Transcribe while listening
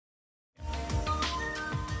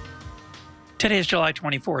Today is July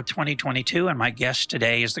 24th, 2022, and my guest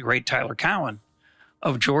today is the great Tyler Cowen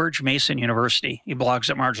of George Mason University. He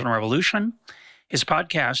blogs at Marginal Revolution. His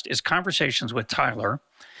podcast is Conversations with Tyler.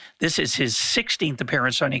 This is his 16th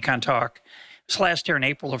appearance on EconTalk. His last here in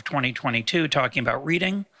April of 2022, talking about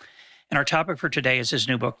reading. And our topic for today is his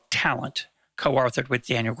new book, Talent, co-authored with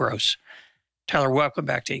Daniel Gross. Tyler, welcome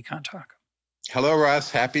back to EconTalk. Hello,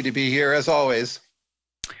 Russ. Happy to be here as always.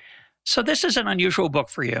 So this is an unusual book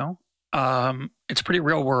for you. It's pretty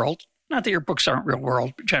real world. Not that your books aren't real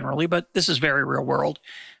world generally, but this is very real world,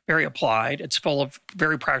 very applied. It's full of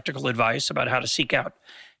very practical advice about how to seek out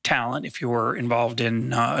talent if you were involved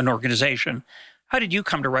in an organization. How did you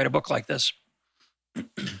come to write a book like this?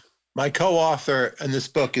 My co-author in this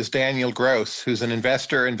book is Daniel Gross, who's an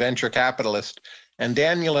investor and venture capitalist. And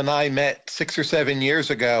Daniel and I met 6 or 7 years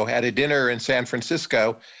ago at a dinner in San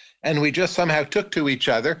Francisco, and we just somehow took to each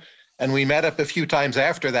other. And we met up a few times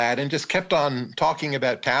after that and just kept on talking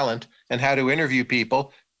about talent and how to interview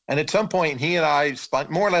people. And at some point, he and I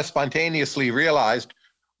more or less spontaneously realized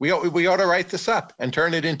we ought to write this up and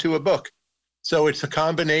turn it into a book. So it's a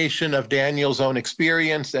combination of Daniel's own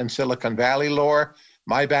experience and Silicon Valley lore,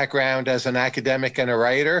 my background as an academic and a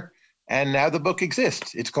writer, and now the book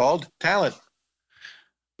exists. It's called Talent.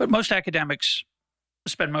 But most academics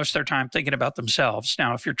spend most of their time thinking about themselves.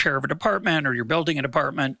 Now, if you're chair of a department or you're building a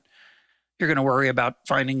department, you're going to worry about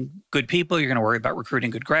finding good people. You're going to worry about recruiting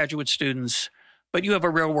good graduate students. But you have a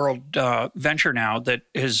real-world venture now that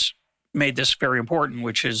has made this very important,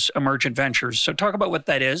 which is emergent ventures. So talk about what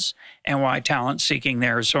that is and why talent seeking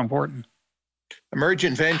there is so important.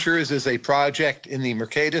 Emergent Ventures is a project in the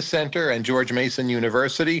Mercatus Center and George Mason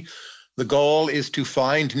University. The goal is to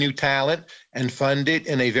find new talent and fund it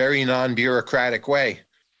in a very non-bureaucratic way.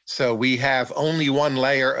 So we have only one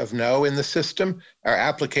layer of no in the system. Our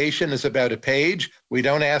application is about a page. We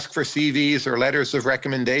don't ask for CVs or letters of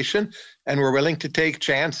recommendation, and we're willing to take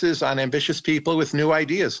chances on ambitious people with new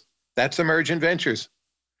ideas. That's Emergent Ventures.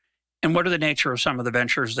 And what are the nature of some of the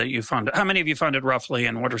ventures that you funded? How many have you funded roughly,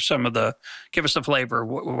 and what are some of the, give us the flavor of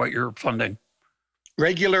what you're funding.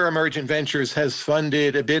 Regular Emergent Ventures has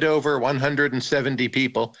funded a bit over 170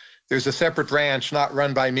 people. There's a separate branch not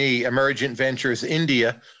run by me, Emergent Ventures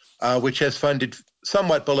India, which has funded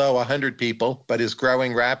somewhat below 100 people, but is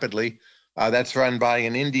growing rapidly. That's run by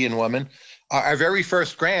an Indian woman. Our very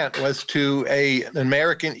first grant was to an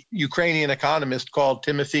American-Ukrainian economist called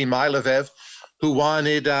Timothy Mylovev, who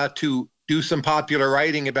wanted to do some popular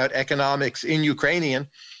writing about economics in Ukrainian.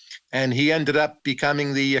 And he ended up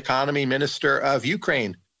becoming the economy minister of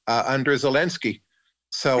Ukraine under Zelensky.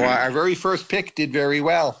 So our very first pick did very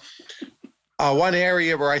well. One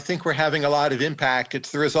area where I think we're having a lot of impact,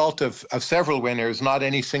 it's the result of several winners, not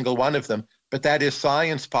any single one of them, but that is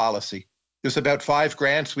science policy. There's about 5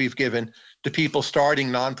 grants we've given to people starting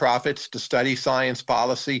nonprofits to study science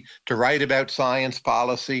policy, to write about science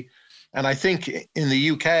policy. And I think in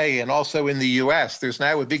the UK and also in the US, there's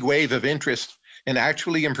now a big wave of interest in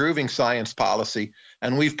actually improving science policy.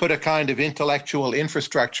 And we've put a kind of intellectual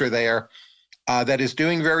infrastructure there that is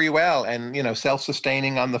doing very well and,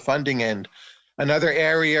 self-sustaining on the funding end. Another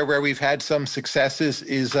area where we've had some successes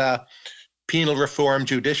is penal reform,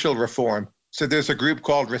 judicial reform. So there's a group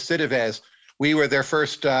called Recidives. We were their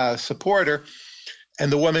first supporter,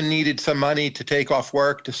 and the woman needed some money to take off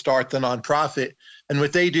work to start the nonprofit. And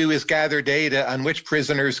what they do is gather data on which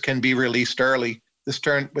prisoners can be released early.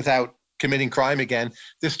 Without committing crime again.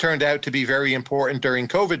 This turned out to be very important during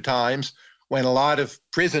COVID times when a lot of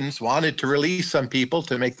prisons wanted to release some people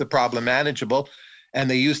to make the problem manageable, and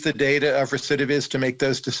they used the data of recidivists to make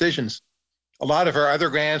those decisions. A lot of our other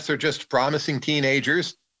grants are just promising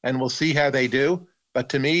teenagers, and we'll see how they do. But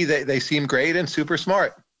to me, they seem great and super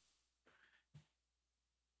smart.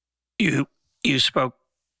 You spoke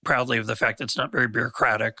proudly of the fact that it's not very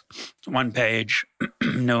bureaucratic. It's one page,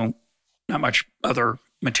 not much other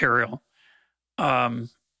material.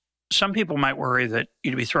 Some people might worry that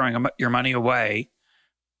you'd be throwing your money away.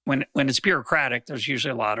 When it's bureaucratic, there's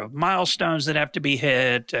usually a lot of milestones that have to be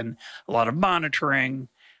hit and a lot of monitoring.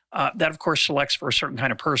 That, of course, selects for a certain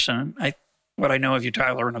kind of person. What I know of you,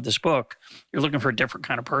 Tyler, and of this book, you're looking for a different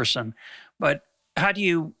kind of person. But how do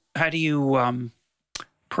you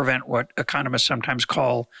prevent what economists sometimes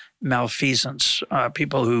call malfeasance,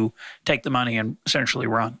 people who take the money and essentially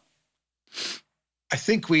run? I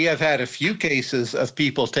think we have had a few cases of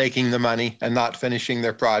people taking the money and not finishing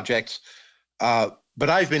their projects. But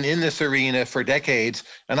I've been in this arena for decades,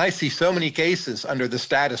 and I see so many cases under the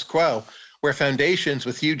status quo where foundations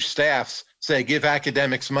with huge staffs say, give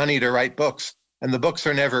academics money to write books, and the books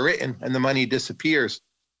are never written and the money disappears.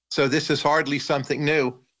 So this is hardly something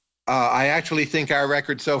new. I actually think our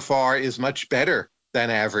record so far is much better than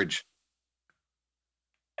average.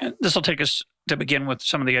 And this will take us to begin with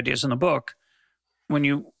some of the ideas in the book. When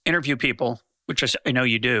you interview people, which I know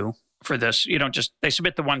you do for this, you don't just, they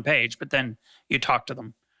submit the one page, but then you talk to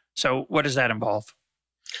them. So what does that involve?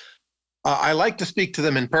 I like to speak to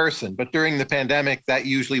them in person, but during the pandemic, that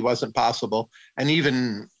usually wasn't possible. And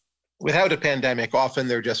even without a pandemic, often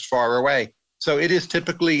they're just far away. So it is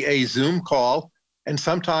typically a Zoom call, and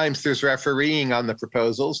sometimes there's refereeing on the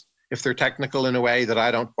proposals if they're technical in a way that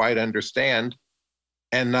I don't quite understand.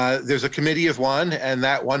 And there's a committee of one, and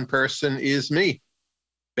that one person is me,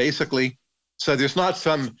 basically. So there's not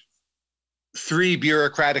some 3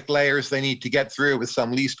 bureaucratic layers they need to get through with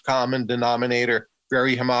some least common denominator,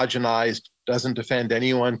 very homogenized, doesn't offend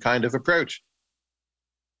anyone kind of approach.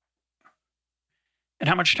 And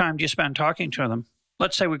how much time do you spend talking to them?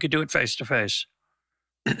 Let's say we could do it face-to-face.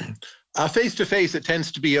 Face-to-face, it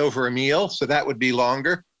tends to be over a meal, so that would be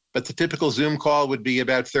longer. But the typical Zoom call would be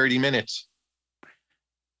about 30 minutes.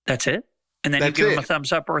 That's it? And then you give them a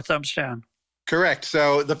thumbs up or a thumbs down? Correct.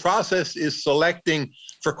 So the process is selecting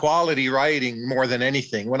for quality writing more than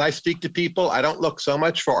anything. When I speak to people, I don't look so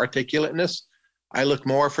much for articulateness. I look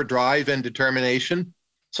more for drive and determination.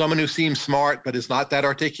 Someone who seems smart but is not that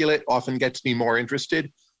articulate often gets me more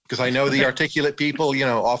interested because I know the articulate people,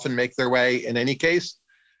 often make their way in any case.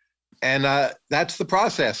 And that's the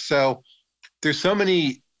process. So there's so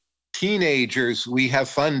many teenagers we have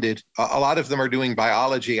funded. A lot of them are doing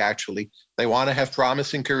biology, actually. They want to have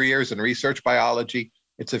promising careers in research biology.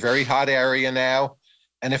 It's a very hot area now.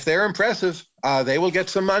 And if they're impressive, they will get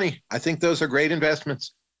some money. I think those are great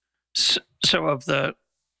investments. So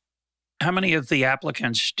how many of the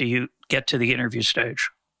applicants do you get to the interview stage?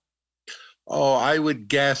 Oh, I would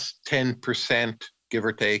guess 10%, give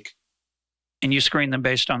or take. And you screen them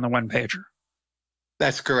based on the one pager?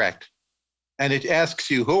 That's correct. And it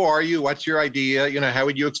asks you, who are you? What's your idea? How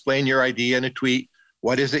would you explain your idea in a tweet?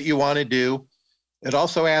 What is it you want to do? It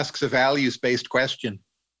also asks a values-based question.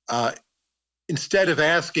 Instead of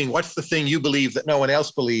asking, what's the thing you believe that no one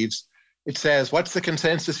else believes? It says, what's the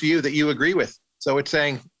consensus view that you agree with? So it's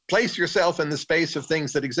saying, place yourself in the space of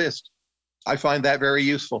things that exist. I find that very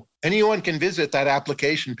useful. Anyone can visit that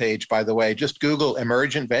application page, by the way. Just Google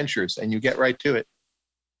Emergent Ventures and you get right to it.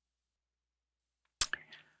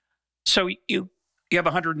 So you have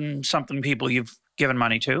 100 and something people you've given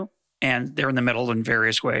money to, and they're in the middle in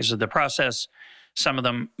various ways of the process. Some of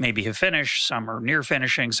them maybe have finished, some are near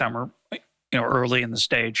finishing, some are early in the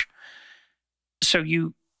stage. So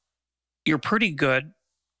you're pretty good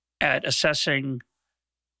at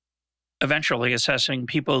eventually assessing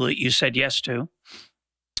people that you said yes to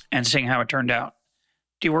and seeing how it turned out.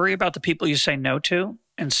 Do you worry about the people you say no to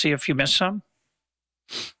and see if you miss some?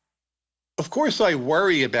 Of course, I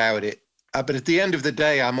worry about it. But at the end of the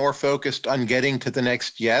day, I'm more focused on getting to the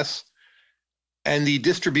next yes. And the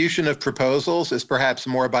distribution of proposals is perhaps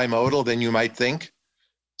more bimodal than you might think.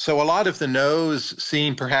 So a lot of the no's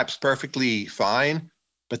seem perhaps perfectly fine,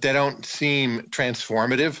 but they don't seem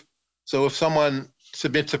transformative. So if someone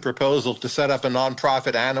submits a proposal to set up a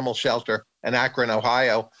nonprofit animal shelter in Akron,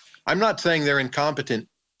 Ohio, I'm not saying they're incompetent,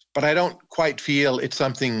 but I don't quite feel it's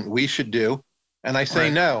something we should do. And I say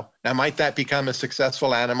no. Now, might that become a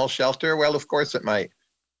successful animal shelter? Well, of course it might.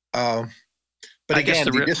 But again,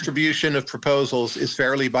 the distribution of proposals is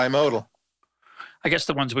fairly bimodal. I guess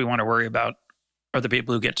the ones we want to worry about are the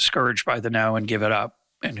people who get discouraged by the no and give it up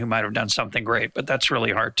and who might have done something great. But that's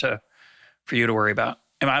really hard for you to worry about.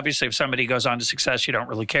 And obviously, if somebody goes on to success, you don't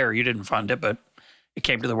really care. You didn't fund it, but it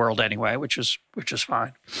came to the world anyway, which is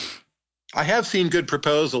fine. I have seen good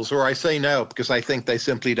proposals where I say no because I think they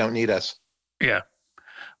simply don't need us. Yeah.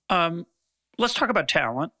 Let's talk about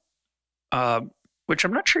talent, which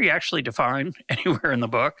I'm not sure you actually define anywhere in the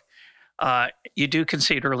book. You do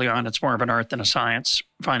concede early on it's more of an art than a science,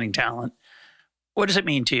 finding talent. What does it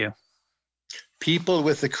mean to you? People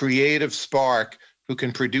with a creative spark who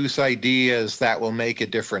can produce ideas that will make a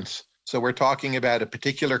difference. So we're talking about a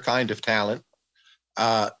particular kind of talent,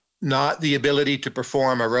 not the ability to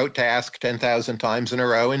perform a rote task 10,000 times in a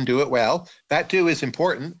row and do it well. That too is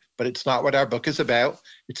important, but it's not what our book is about.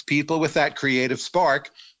 It's people with that creative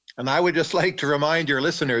spark. And I would just like to remind your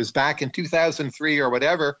listeners, back in 2003 or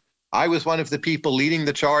whatever, I was one of the people leading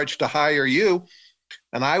the charge to hire you.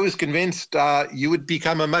 And I was convinced you would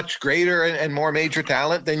become a much greater and more major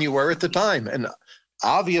talent than you were at the time. And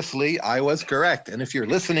obviously, I was correct. And if you're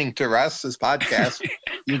listening to Russ's podcast,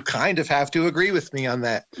 you kind of have to agree with me on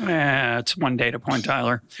that. It's one data point,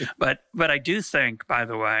 Tyler. But I do think, by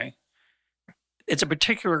the way, it's a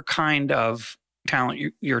particular kind of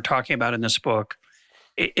talent you're talking about in this book.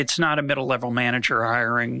 it's not a middle-level manager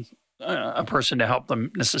hiring a person to help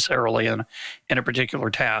them necessarily in a particular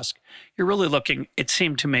task. You're really looking, it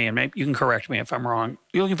seemed to me, and maybe you can correct me if I'm wrong,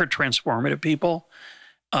 you're looking for transformative people.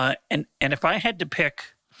 And if I had to pick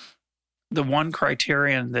the one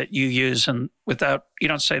criterion that you use, and without, you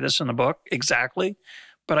don't say this in the book exactly,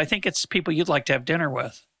 but I think it's people you'd like to have dinner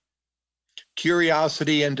with.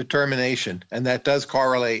 Curiosity and determination. And that does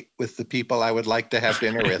correlate with the people I would like to have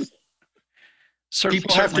dinner with.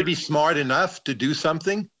 People have to be smart enough to do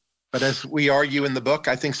something. But as we argue in the book,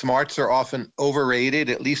 I think smarts are often overrated.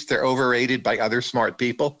 At least they're overrated by other smart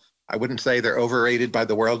people. I wouldn't say they're overrated by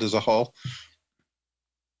the world as a whole.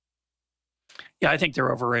 Yeah, I think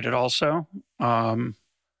they're overrated also. And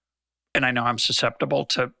I know I'm susceptible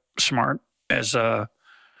to smart as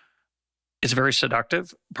it's very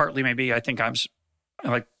seductive. Partly maybe I think I'm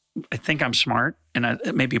smart, and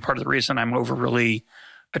it may be part of the reason I'm overly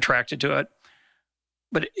attracted to it.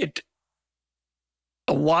 But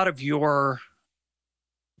a lot of your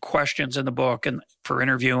questions in the book and for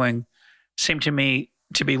interviewing seem to me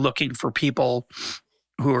to be looking for people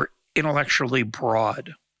who are intellectually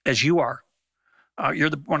broad, as you are. You're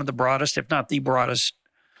one of the broadest, if not the broadest,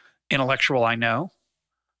 intellectual I know.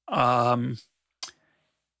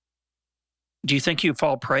 Do you think you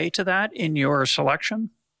fall prey to that in your selection?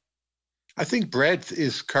 I think breadth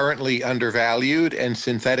is currently undervalued, and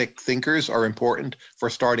synthetic thinkers are important for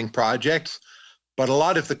starting projects. But a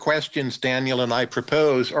lot of the questions Daniel and I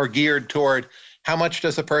propose are geared toward how much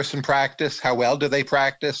does a person practice? How well do they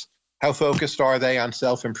practice? How focused are they on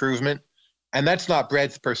self-improvement? And that's not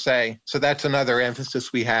breadth per se. So that's another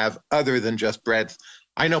emphasis we have other than just breadth.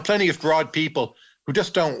 I know plenty of broad people who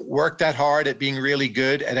just don't work that hard at being really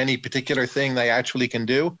good at any particular thing they actually can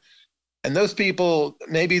do. And those people,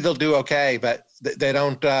 maybe they'll do okay, but they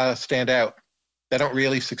don't stand out. They don't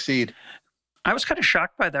really succeed. I was kind of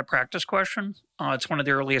shocked by that practice question. It's one of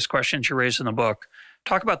the earliest questions you raise in the book.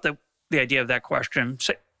 Talk about the idea of that question.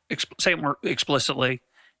 Say it more explicitly,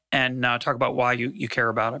 and talk about why you care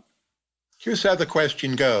about it. Here's how the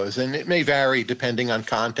question goes, and it may vary depending on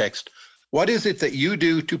context. What is it that you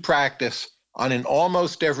do to practice on an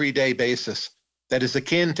almost everyday basis that is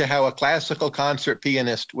akin to how a classical concert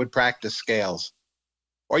pianist would practice scales?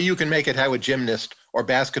 Or you can make it how a gymnast or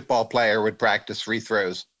basketball player would practice free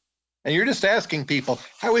throws. And you're just asking people,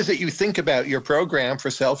 how is it you think about your program for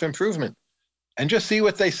self-improvement? And just see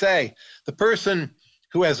what they say. The person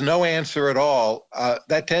who has no answer at all,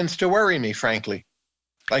 that tends to worry me, frankly.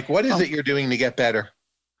 Like, what is it you're doing to get better?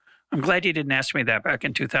 I'm glad you didn't ask me that back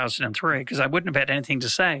in 2003, because I wouldn't have had anything to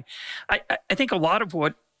say. I think a lot of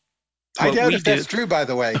what I doubt if that's true, by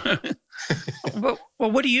the way. well,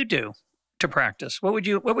 what do you do to practice? What would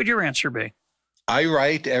your answer be? I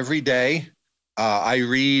write every day. I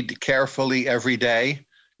read carefully every day.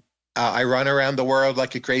 I run around the world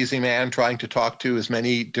like a crazy man trying to talk to as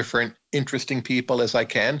many different interesting people as I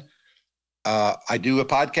can. I do a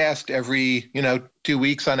podcast every 2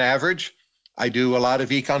 weeks on average. I do a lot of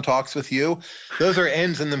econ talks with you. Those are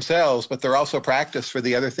ends in themselves, but they're also practice for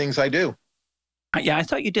the other things I do. Yeah, I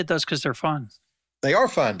thought you did those because they're fun. They are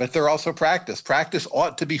fun, but they're also practice. Practice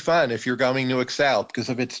ought to be fun if you're going to excel, because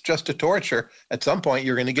if it's just a torture, at some point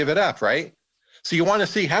you're going to give it up, right? So you want to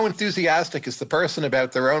see how enthusiastic is the person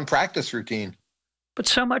about their own practice routine. But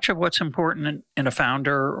so much of what's important in a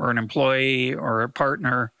founder or an employee or a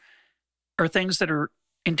partner are things that are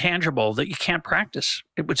intangible that you can't practice,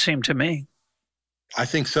 it would seem to me. I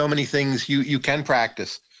think so many things you can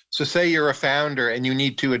practice. So say you're a founder and you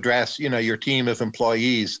need to address, your team of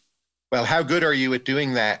employees. Well, how good are you at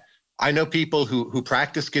doing that? I know people who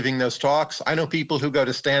practice giving those talks. I know people who go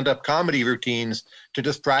to stand-up comedy routines to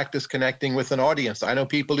just practice connecting with an audience. I know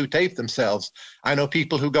people who tape themselves. I know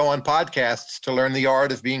people who go on podcasts to learn the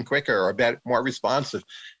art of being quicker or more responsive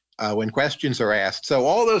when questions are asked. So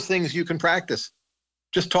all those things you can practice.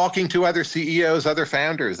 Just talking to other CEOs, other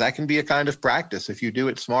founders, that can be a kind of practice if you do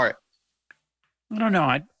it smart. I don't know.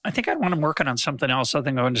 I think I'd want to work on something else other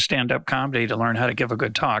than going to stand-up comedy to learn how to give a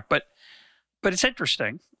good talk. But it's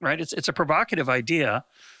interesting, right? It's a provocative idea.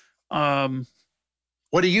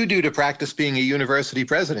 What do you do to practice being a university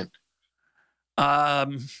president?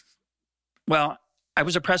 Well, I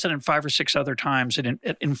was a president 5 or 6 other times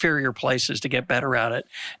at inferior places to get better at it.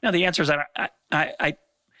 Now, the answer is that I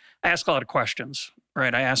ask a lot of questions,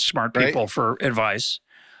 right? I ask smart people for advice.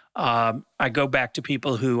 I go back to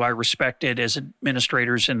people who I respected as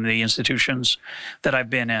administrators in the institutions that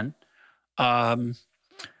I've been in. And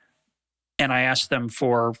I ask them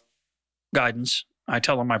for guidance. I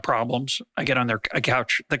tell them my problems. I get on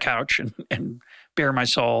the couch and bare my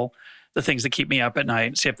soul, the things that keep me up at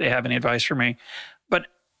night, see if they have any advice for me. But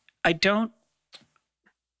I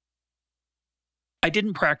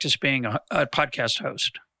didn't practice being a podcast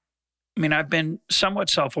host. I mean, I've been somewhat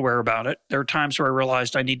self-aware about it. There are times where I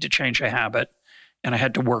realized I need to change a habit, and I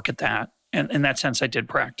had to work at that. And in that sense, I did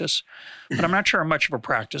practice. But I'm not sure I'm much of a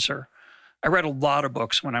practicer. I read a lot of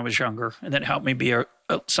books when I was younger, and that helped me be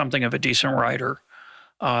something of a decent writer.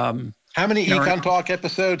 How many EconTalk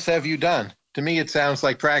episodes have you done? To me, it sounds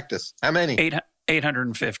like practice. How many?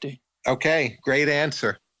 850. Okay, great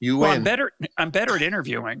answer. You win. I'm better at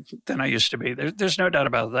interviewing than I used to be. There's no doubt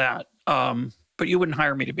about that. But you wouldn't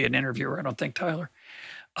hire me to be an interviewer, I don't think, Tyler.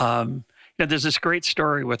 There's this great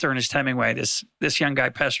story with Ernest Hemingway. This young guy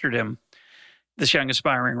pestered him, this young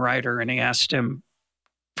aspiring writer, and he asked him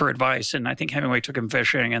for advice. And I think Hemingway took him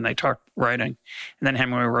fishing, and they talked writing. And then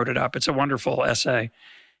Hemingway wrote it up. It's a wonderful essay.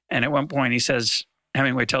 And at one point,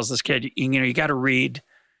 Hemingway tells this kid, you got to read.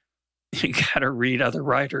 You got to read other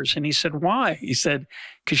writers. And he said, why? He said,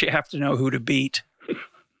 because you have to know who to beat.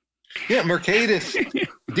 Yeah, Mercatus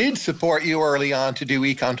did support you early on to do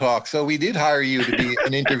EconTalk. So we did hire you to be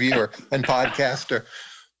an interviewer and podcaster.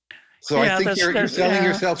 So yeah, I think you're selling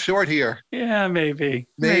yourself short here. Yeah, maybe.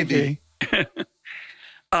 Let's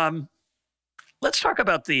talk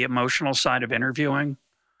about the emotional side of interviewing.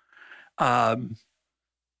 I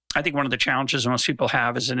think one of the challenges most people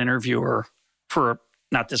have as an interviewer for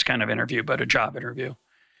not this kind of interview, but a job interview,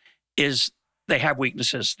 is they have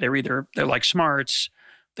weaknesses. They're like smarts,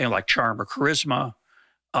 they like charm or charisma,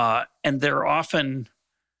 and they're often,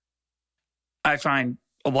 I find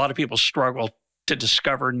a lot of people struggle to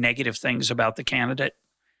discover negative things about the candidate.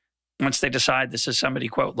 Once they decide this is somebody,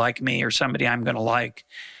 quote, like me or somebody I'm going to like,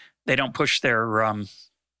 they don't push their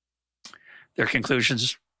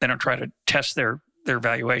conclusions. They don't try to test their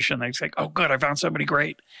evaluation. They say, oh, good, I found somebody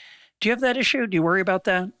great. Do you have that issue? Do you worry about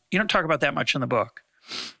that? You don't talk about that much in the book.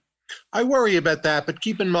 I worry about that, but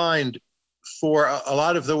keep in mind, for a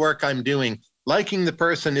lot of the work I'm doing, liking the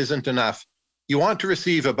person isn't enough. You want to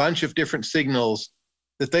receive a bunch of different signals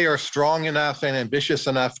that they are strong enough and ambitious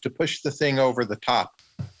enough to push the thing over the top.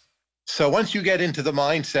 So once you get into the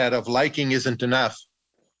mindset of liking isn't enough,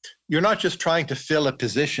 you're not just trying to fill a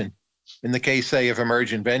position. In the case, say, of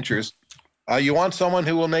emergent ventures, you want someone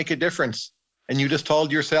who will make a difference. And you just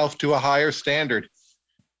hold yourself to a higher standard.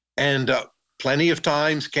 And plenty of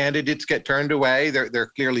times candidates get turned away.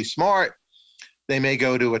 They're clearly smart. They may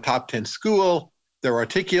go to a top 10 school. They're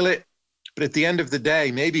articulate. But at the end of the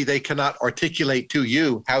day, maybe they cannot articulate to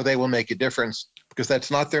you how they will make a difference because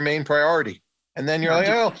that's not their main priority. And then you're like,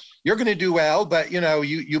 oh, you're going to do well, but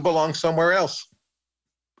you belong somewhere else.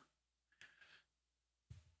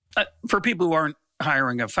 For people who aren't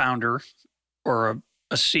hiring a founder or a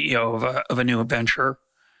CEO of a new venture,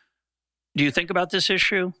 do you think about this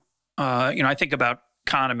issue? I think about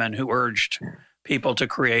Kahneman, who urged people to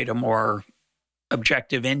create a more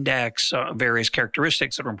objective index of various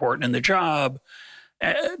characteristics that are important in the job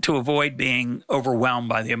to avoid being overwhelmed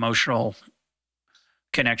by the emotional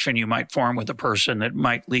connection you might form with a person that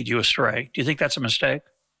might lead you astray. Do you think that's a mistake?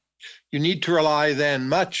 You need to rely then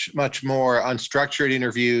much, much more on structured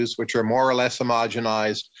interviews, which are more or less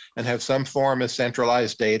homogenized and have some form of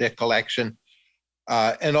centralized data collection.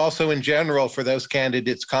 And also in general, for those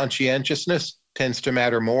candidates, conscientiousness tends to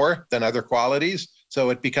matter more than other qualities. So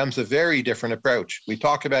it becomes a very different approach. We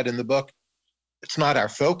talk about in the book, it's not our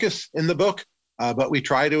focus in the book, but we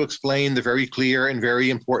try to explain the very clear and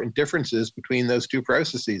very important differences between those two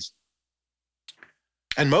processes.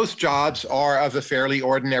 And most jobs are of a fairly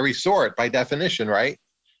ordinary sort by definition, right?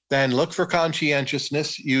 Then look for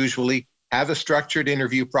conscientiousness, usually have a structured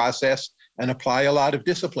interview process and apply a lot of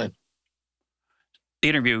discipline. The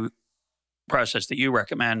interview process that you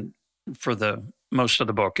recommend for the most of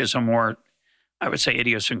the book is a more, I would say,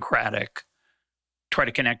 idiosyncratic. Try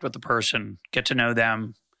to connect with the person, get to know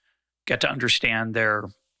them, get to understand their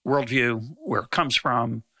worldview, where it comes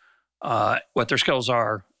from, what their skills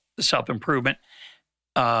are, the self-improvement.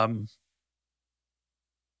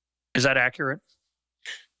 Is that accurate?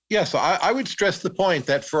 Yes, I would stress the point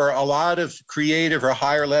that for a lot of creative or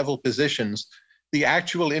higher level positions, the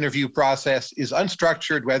actual interview process is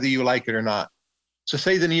unstructured, whether you like it or not. So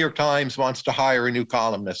say the New York Times wants to hire a new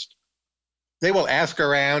columnist. They will ask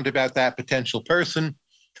around about that potential person.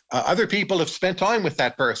 Other people have spent time with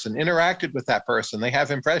that person, interacted with that person. They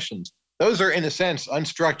have impressions. Those are, in a sense,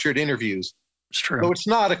 unstructured interviews. It's true. So it's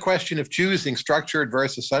not a question of choosing structured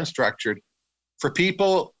versus unstructured. For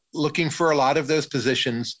people looking for a lot of those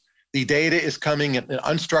positions, the data is coming in an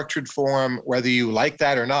unstructured form, whether you like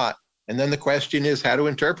that or not. And then the question is how to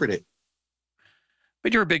interpret it.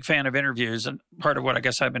 But you're a big fan of interviews. And part of what I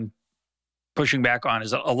guess I've been pushing back on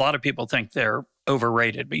is a lot of people think they're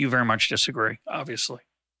overrated, but you very much disagree, obviously.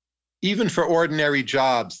 Even for ordinary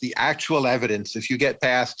jobs, the actual evidence, if you get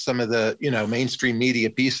past some of the, mainstream media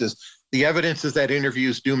pieces, the evidence is that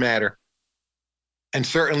interviews do matter. And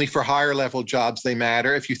certainly for higher level jobs, they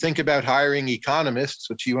matter. If you think about hiring economists,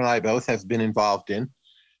 which you and I both have been involved in,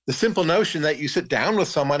 the simple notion that you sit down with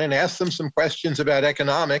someone and ask them some questions about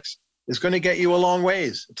economics is going to get you a long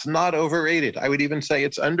ways. It's not overrated. I would even say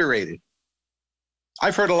it's underrated.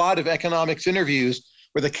 I've heard a lot of economics interviews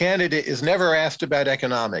where the candidate is never asked about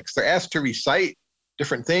economics. They're asked to recite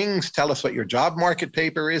different things, tell us what your job market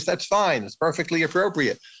paper is. That's fine. It's perfectly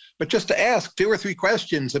appropriate. But just to ask 2 or 3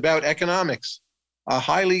 questions about economics,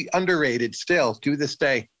 highly underrated still to this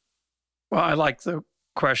day. Well, I like the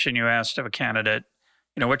question you asked of a candidate.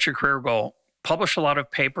 What's your career goal? Publish a lot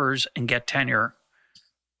of papers and get tenure,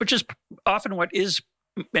 which is often what is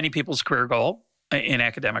many people's career goal in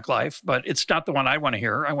academic life, but it's not the one I want to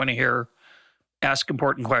hear. I want to hear ask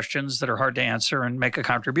important questions that are hard to answer and make a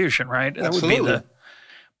contribution, right? Absolutely. That would be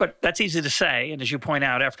but that's easy to say. And as you point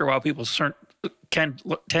out, after a while, people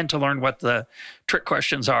tend to learn what the trick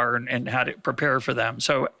questions are and how to prepare for them.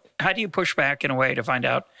 So how do you push back in a way to find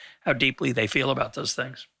out how deeply they feel about those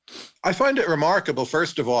things? I find it remarkable,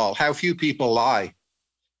 first of all, how few people lie.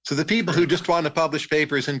 So the people who just want to publish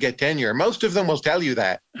papers and get tenure, most of them will tell you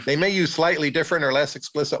that. They may use slightly different or less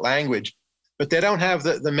explicit language, but they don't have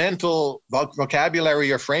the mental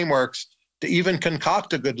vocabulary or frameworks to even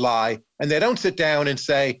concoct a good lie. And they don't sit down and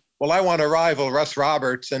say, well, I want to rival Russ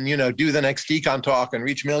Roberts and, do the next EconTalk and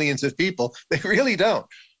reach millions of people. They really don't.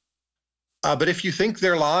 But if you think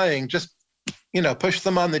they're lying, just, push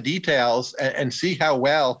them on the details and see how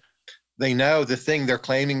well they know the thing they're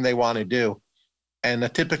claiming they want to do. And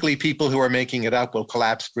typically people who are making it up will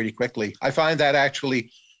collapse pretty quickly. I find that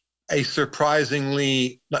actually a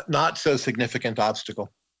surprisingly not so significant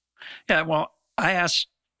obstacle. Yeah, well, I've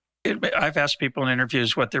asked people in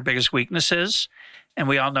interviews what their biggest weakness is, and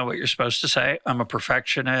we all know what you're supposed to say. I'm a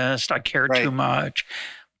perfectionist. I care too much.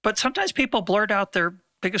 But sometimes people blurt out their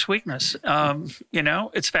biggest weakness.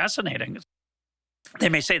 It's fascinating. They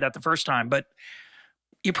may say that the first time, but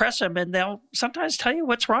you press them and they'll sometimes tell you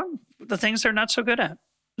what's wrong, the things they're not so good at.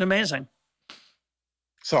 Amazing.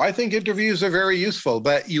 So I think interviews are very useful,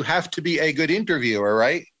 but you have to be a good interviewer,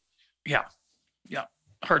 right? Yeah.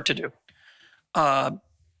 Hard to do. Let's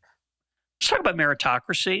talk about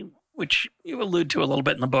meritocracy, which you allude to a little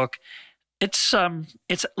bit in the book. It's a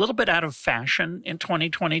little bit out of fashion in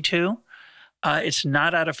 2022. It's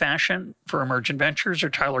not out of fashion for Emergent Ventures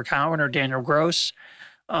or Tyler Cowen or Daniel Gross.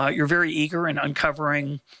 You're very eager in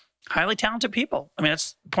uncovering highly talented people. I mean,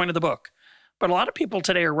 that's the point of the book. But a lot of people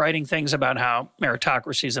today are writing things about how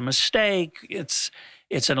meritocracy is a mistake. It's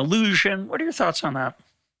an illusion. What are your thoughts on that?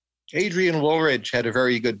 Adrian Woolridge had a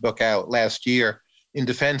very good book out last year in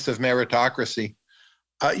defense of meritocracy.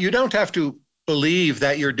 You don't have to believe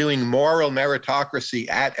that you're doing moral meritocracy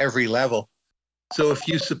at every level. So if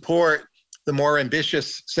you support the more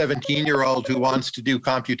ambitious 17-year-old who wants to do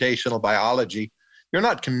computational biology, you're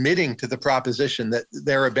not committing to the proposition that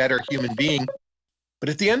they're a better human being. But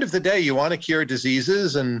at the end of the day, you want to cure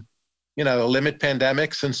diseases and, limit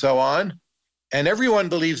pandemics and so on. And everyone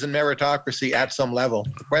believes in meritocracy at some level.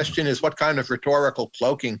 The question is, what kind of rhetorical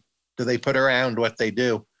cloaking do they put around what they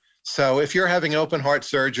do? So if you're having open heart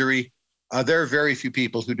surgery, there are very few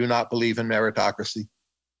people who do not believe in meritocracy.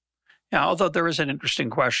 Yeah, although there is an interesting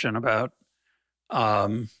question about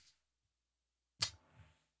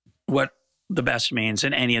what the best means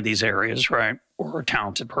in any of these areas, right? Or a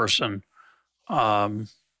talented person. There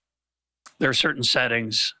are certain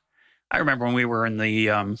settings. I remember when we were in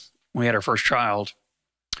we had our first child,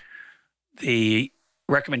 the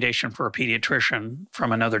recommendation for a pediatrician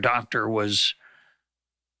from another doctor was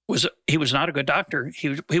he was not a good doctor.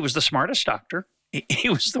 He was the smartest doctor. He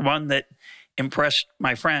was the one that impressed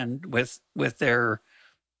my friend with their,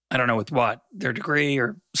 I don't know with what, their degree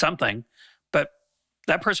or something. But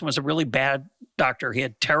that person was a really bad doctor. He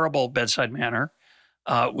had terrible bedside manner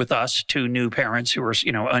with us, 2 new parents who were,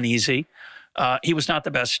 uneasy. He was not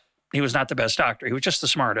the best. He was not the best doctor. He was just the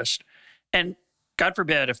smartest. And God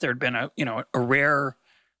forbid if there'd been a rare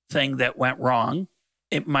thing that went wrong,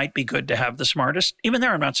 it might be good to have the smartest. Even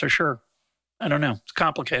there, I'm not so sure. I don't know. It's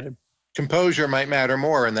complicated. Composure might matter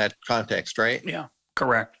more in that context, right? Yeah,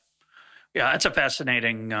 correct. Yeah, that's a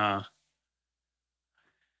fascinating,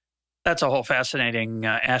 that's a whole fascinating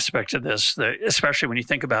aspect of this, especially when you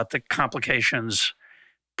think about the complications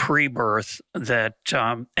pre-birth, that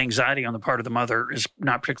anxiety on the part of the mother is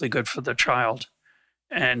not particularly good for the child.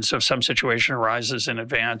 And so if some situation arises in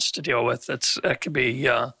advance to deal with, that could be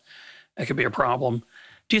a problem.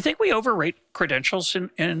 Do you think we overrate credentials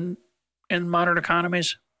in modern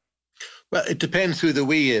economies? Well, it depends who the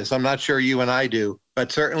we is. I'm not sure you and I do,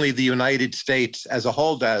 but certainly the United States as a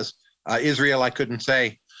whole does. Israel, I couldn't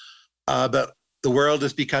say. But the world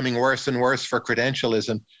is becoming worse and worse for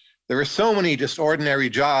credentialism. There are so many just ordinary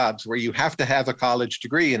jobs where you have to have a college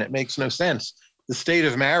degree, and it makes no sense. The state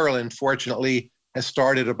of Maryland, fortunately, has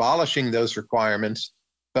started abolishing those requirements,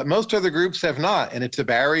 but most other groups have not. And it's a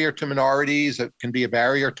barrier to minorities. It can be a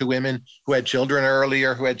barrier to women who had children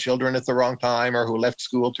earlier, who had children at the wrong time, or who left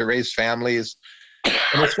school to raise families.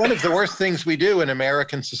 And it's one of the worst things we do in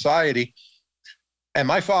American society. And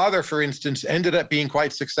my father, for instance, ended up being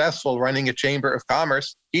quite successful running a chamber of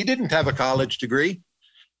commerce. He didn't have a college degree.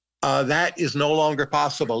 That is no longer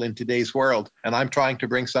possible in today's world. And I'm trying to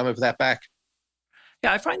bring some of that back.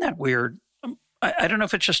 Yeah, I find that weird. I don't know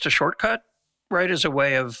if it's just a shortcut, right, as a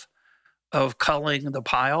way of culling the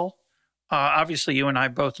pile. Obviously, you and I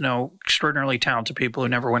both know extraordinarily talented people who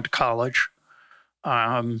never went to college,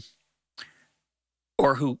 or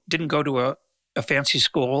who didn't go to a fancy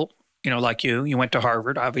school, like you. You went to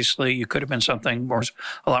Harvard. Obviously, you could have been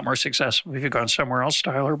a lot more successful if you'd gone somewhere else,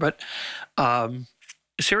 Tyler. But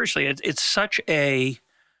seriously, it's such a.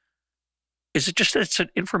 Is it just that it's an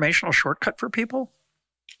informational shortcut for people?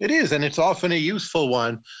 It is, and it's often a useful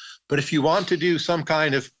one. But if you want to do some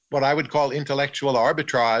kind of what I would call intellectual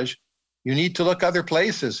arbitrage, you need to look other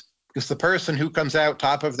places, because the person who comes out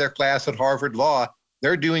top of their class at Harvard Law,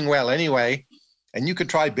 they're doing well anyway, and you could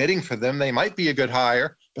try bidding for them. They might be a good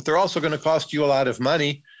hire, but they're also going to cost you a lot of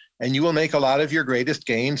money, and you will make a lot of your greatest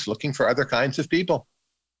gains looking for other kinds of people,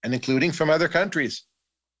 and including from other countries.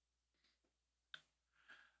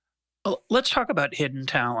 Well, let's talk about hidden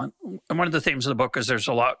talent. And one of the themes of the book is there's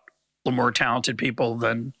a lot more talented people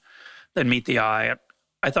than meet the eye.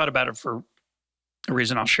 I thought about it for a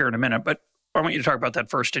reason I'll share in a minute, but I want you to talk about that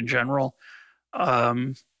first in general.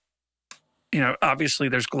 Obviously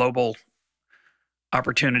there's global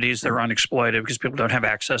opportunities that are unexploited because people don't have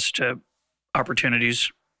access to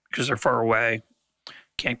opportunities because they're far away,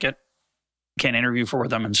 can't interview for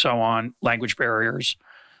them, and so on, language barriers.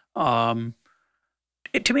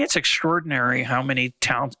 To me, it's extraordinary how many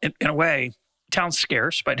talents, in a way, talent's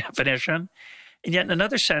scarce by definition. And yet, in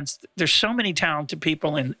another sense, there's so many talented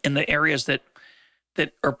people in the areas that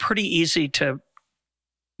are pretty easy to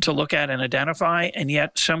look at and identify, and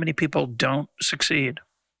yet so many people don't succeed,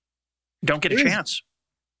 don't get a chance.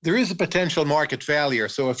 There is a potential market failure.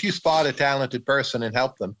 So if you spot a talented person and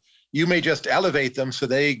help them, you may just elevate them so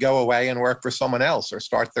they go away and work for someone else or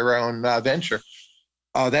start their own venture.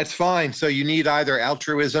 That's fine. So you need either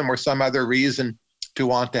altruism or some other reason to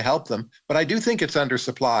want to help them. But I do think it's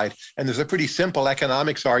undersupplied. And there's a pretty simple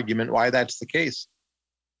economics argument why that's the case.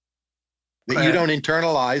 That you don't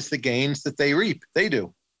internalize the gains that they reap. They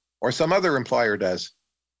do. Or some other employer does.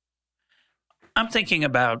 I'm thinking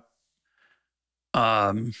about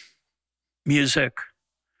music,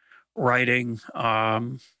 writing.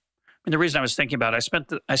 The reason I was thinking about it,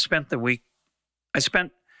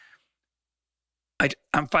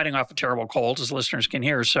 I'm fighting off a terrible cold, as listeners can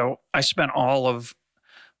hear. So I spent all of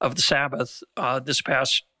the Sabbath this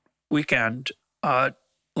past weekend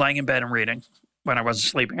lying in bed and reading when I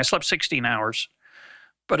wasn't sleeping. I slept 16 hours.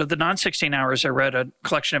 But of the non-16 hours, I read a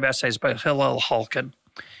collection of essays by Hillel Halkin.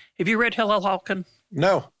 Have you read Hillel Halkin?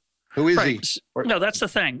 No. Who is he? No, that's the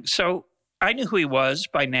thing. So I knew who he was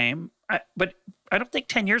by name, but I don't think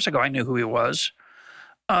 10 years ago I knew who he was.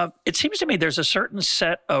 It seems to me there's a certain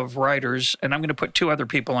set of writers, and I'm going to put two other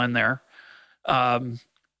people in there,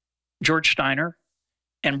 George Steiner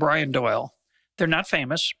and Brian Doyle. They're not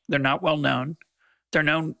famous. They're not well known. They're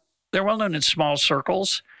well known in small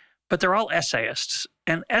circles, but they're all essayists.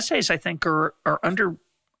 And essays, I think, are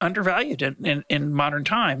undervalued in modern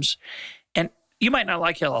times. And you might not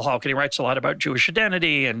like Hillel Halkin. He writes a lot about Jewish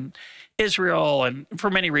identity and Israel, and for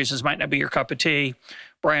many reasons might not be your cup of tea.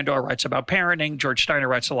 Brian Doyle writes about parenting. George Steiner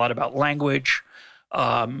writes a lot about language,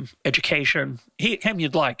 education. Him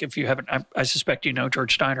you'd like if you haven't. I suspect you know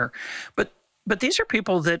George Steiner. But these are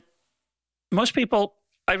people that most people,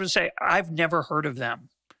 I would say, I've never heard of them.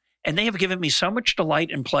 And they have given me so much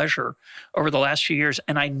delight and pleasure over the last few years,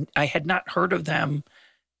 and I had not heard of them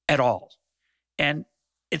at all. And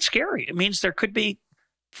it's scary. It means there could be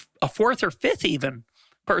a fourth or fifth even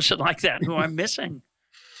person like that who I'm missing.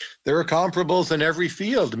 There are comparables in every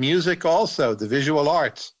field, music also, the visual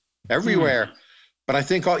arts, everywhere. But I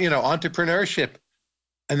think, entrepreneurship,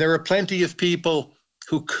 and there are plenty of people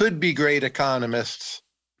who could be great economists,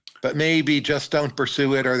 but maybe just don't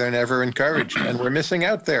pursue it or they're never encouraged, and we're missing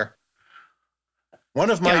out there. One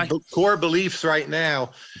of my core beliefs right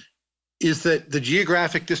now is that the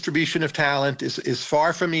geographic distribution of talent is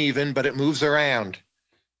far from even, but it moves around.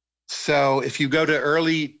 So if you go to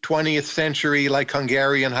early 20th century, like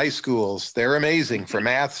Hungarian high schools, they're amazing for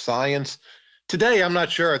math, science. Today, I'm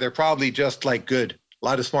not sure. They're probably just like good. A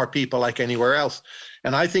lot of smart people like anywhere else.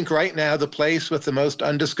 And I think right now, the place with the most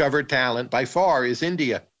undiscovered talent by far is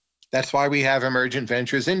India. That's why we have Emergent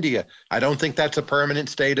Ventures India. I don't think that's a permanent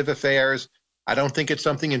state of affairs. I don't think it's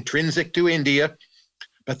something intrinsic to India.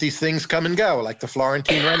 But these things come and go, like the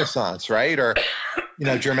Florentine Renaissance, right? Or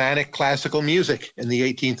Germanic classical music in the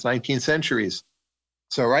 18th, 19th centuries.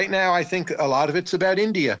 So right now, I think a lot of it's about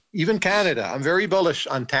India, even Canada. I'm very bullish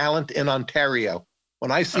on talent in Ontario.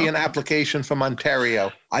 When I see an application from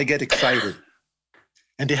Ontario, I get excited.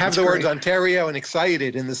 And to have the words Ontario and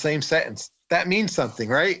excited in the same sentence, that means something,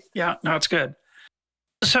 right? Yeah, no, it's good.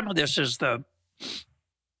 Some of this is the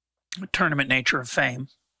tournament nature of fame,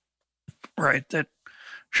 right? That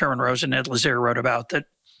Sherman Rose and Ed Lazier wrote about, that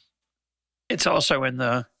it's also in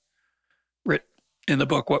the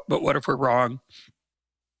book, But What If We're Wrong,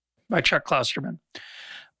 by Chuck Klosterman.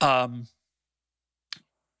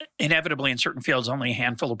 Inevitably, in certain fields, only a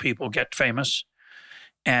handful of people get famous.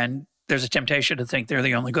 And there's a temptation to think they're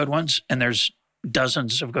the only good ones. And there's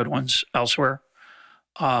dozens of good ones elsewhere.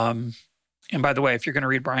 And by the way, if you're going to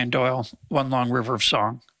read Brian Doyle, One Long River of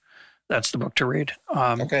Song, that's the book to read.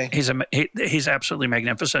 Okay. He's absolutely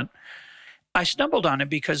magnificent. I stumbled on it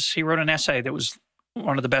because he wrote an essay that was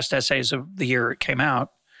one of the best essays of the year it came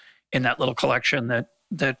out in that little collection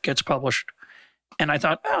that gets published. And I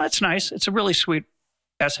thought, oh, that's nice. It's a really sweet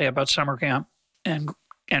essay about summer camp and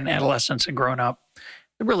adolescence and growing up.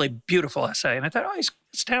 A really beautiful essay. And I thought, oh, he's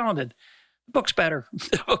talented. The book's better.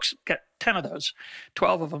 The book's got 10 of those,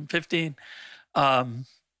 12 of them, 15.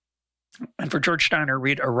 And for George Steiner,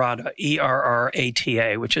 read Errata,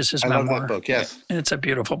 Errata, which is his memoir. I love that book, yes. And it's a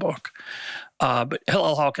beautiful book. But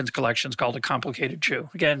Hillel Hawkins' collection is called A Complicated Jew.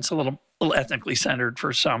 Again, it's a little ethnically centered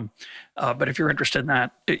for some. But if you're interested in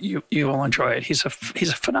that, you will enjoy it. He's a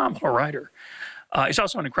phenomenal writer. He's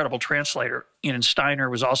also an incredible translator. And Steiner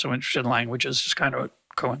was also interested in languages. It's kind of a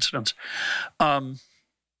coincidence. But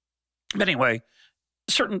anyway,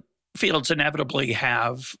 certain fields inevitably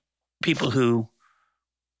have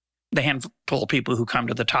the handful of people who come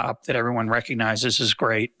to the top that everyone recognizes as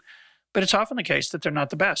great. But it's often the case that they're not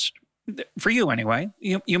the best. For you anyway,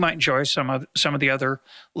 you might enjoy some of the other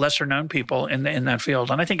lesser known people in that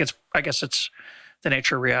field. And I guess it's the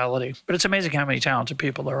nature of reality. But it's amazing how many talented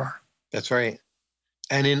people there are. That's right.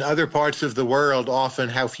 And in other parts of the world, often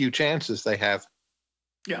how few chances they have.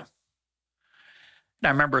 Yeah. And I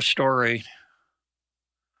remember a story.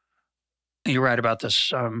 You write about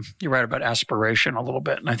this. You write about aspiration a little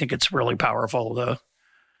bit, and I think it's really powerful.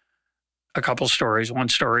 A couple stories. One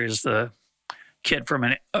story is the kid from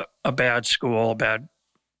a bad school, a bad,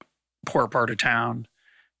 poor part of town,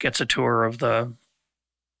 gets a tour of the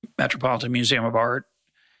Metropolitan Museum of Art,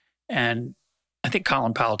 and I think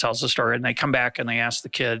Colin Powell tells the story. And they come back and they ask the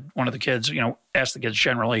kid, one of the kids, ask the kids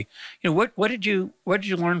generally, what did you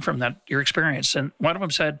learn from your experience? And one of them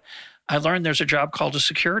said, I learned there's a job called a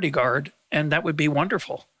security guard, and that would be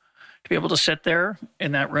wonderful to be able to sit there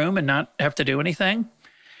in that room and not have to do anything.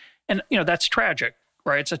 And, that's tragic,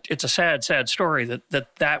 right? It's a sad, sad story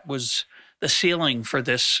that was the ceiling for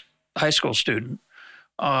this high school student.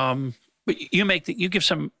 But you give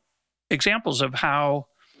some examples of how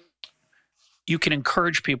you can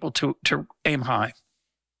encourage people to aim high.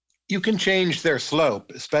 You can change their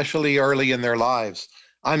slope, especially early in their lives.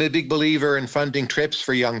 I'm a big believer in funding trips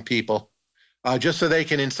for young people, just so they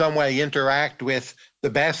can in some way interact with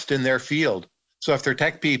the best in their field. So if they're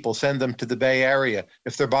tech people, send them to the Bay Area.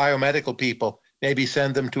 If they're biomedical people, maybe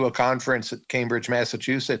send them to a conference at Cambridge,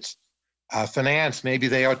 Massachusetts. Finance, maybe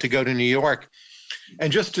they ought to go to New York.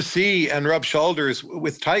 And just to see and rub shoulders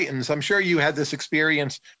with titans, I'm sure you had this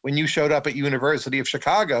experience when you showed up at University of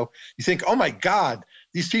Chicago. You think, oh my God,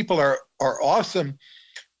 these people are awesome.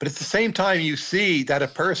 But at the same time, you see that a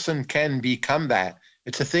person can become that.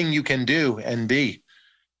 It's a thing you can do and be.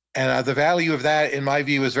 And the value of that, in my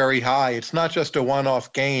view, is very high. It's not just a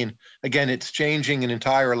one-off gain. Again, it's changing an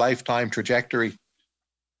entire lifetime trajectory.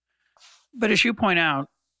 But as you point out,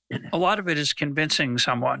 a lot of it is convincing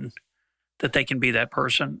someone that they can be that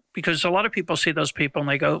person. Because a lot of people see those people and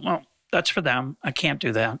they go, well, that's for them. I can't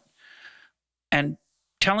do that. And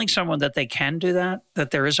telling someone that they can do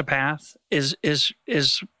that there is a path, is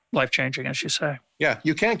life-changing, as you say. Yeah,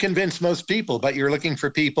 you can't convince most people, but you're looking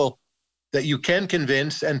for people that you can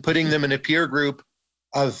convince and putting them in a peer group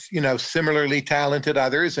of, similarly talented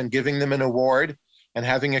others and giving them an award and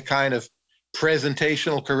having a kind of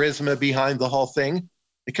presentational charisma behind the whole thing.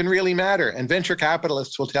 It can really matter. And venture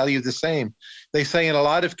capitalists will tell you the same. They say in a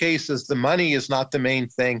lot of cases, the money is not the main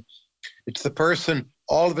thing. It's the person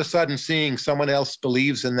all of a sudden seeing someone else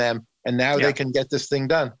believes in them, and now they can get this thing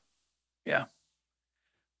done. Yeah.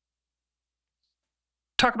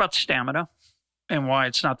 Talk about stamina and why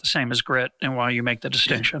it's not the same as grit and why you make the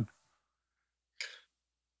distinction.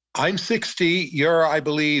 I'm 60. You're, I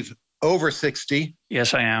believe, over 60.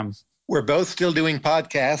 Yes, I am. We're both still doing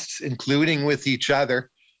podcasts, including with each other.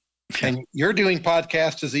 And you're doing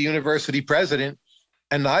podcasts as a university president,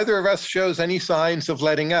 and neither of us shows any signs of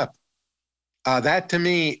letting up. That to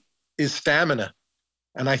me is stamina.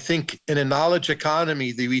 And I think in a knowledge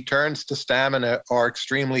economy, the returns to stamina are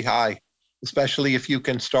extremely high, especially if you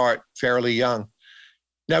can start fairly young.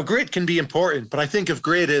 Now, grit can be important, but I think of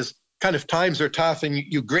grit as kind of times are tough and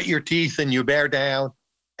you grit your teeth and you bear down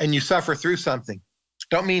and you suffer through something.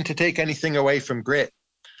 Don't mean to take anything away from grit,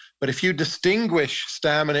 but if you distinguish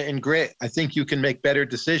stamina and grit, I think you can make better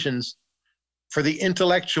decisions. For the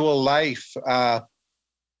intellectual life, I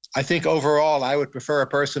think overall I would prefer a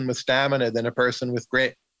person with stamina than a person with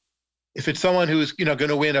grit. If it's someone who's going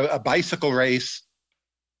to win a bicycle race,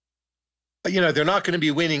 they're not going to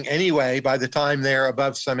be winning anyway by the time they're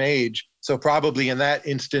above some age. So probably in that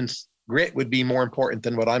instance, grit would be more important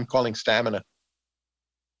than what I'm calling stamina.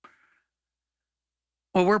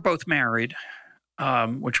 Well, we're both married,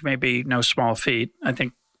 which may be no small feat. I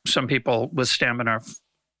think some people with stamina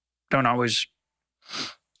don't always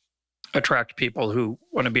attract people who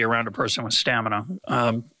want to be around a person with stamina.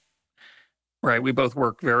 Right. We both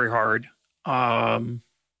work very hard.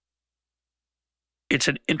 It's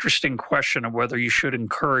an interesting question of whether you should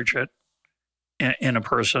encourage it in a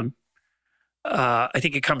person. I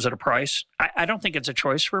think it comes at a price. I don't think it's a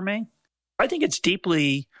choice for me. I think it's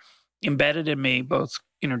deeply embedded in me, both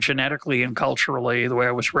genetically and culturally, the way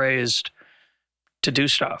I was raised to do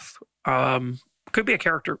stuff. Could be a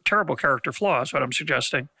terrible character flaw, is what I'm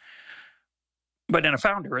suggesting. But in a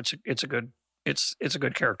founder, it's a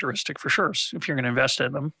good characteristic for sure. If you're going to invest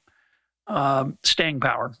in them, staying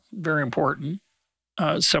power, very important.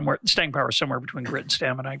 Staying power somewhere between grit and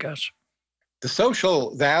stamina, I guess. The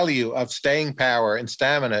social value of staying power and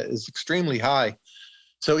stamina is extremely high.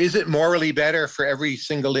 So is it morally better for every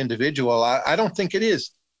single individual? I don't think it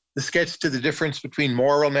is. This gets to the difference between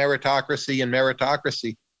moral meritocracy and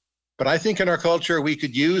meritocracy. But I think in our culture, we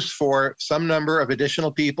could use for some number of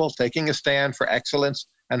additional people taking a stand for excellence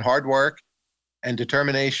and hard work and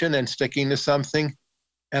determination and sticking to something.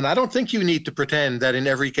 And I don't think you need to pretend that in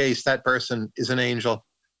every case that person is an angel.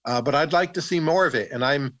 But I'd like to see more of it. And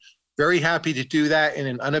I'm very happy to do that in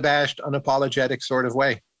an unabashed, unapologetic sort of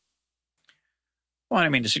way. Well, I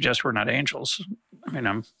mean to suggest we're not angels. I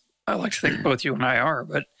mean, I like to think both you and I are,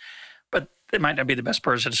 but it might not be the best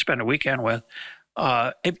person to spend a weekend with.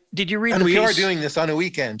 Did you read and the piece? And we are doing this on a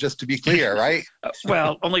weekend, just to be clear, right?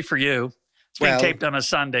 Well, only for you. It's being taped on a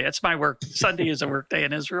Sunday. It's my work. Sunday is a work day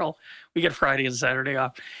in Israel. We get Friday and Saturday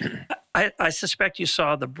off. I suspect you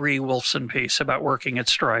saw the Bree Wolfson piece about working at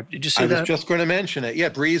Stripe. Did you see that? I was just going to mention it. Yeah,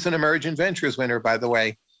 Bree's an Emergent Ventures winner, by the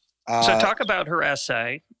way. So talk about her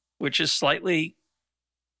essay, which is slightly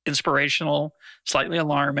inspirational, slightly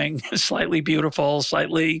alarming, slightly beautiful,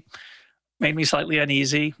 made me slightly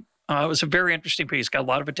uneasy. It was a very interesting piece, got a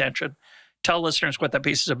lot of attention. Tell listeners what that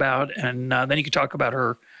piece is about, and then you can talk about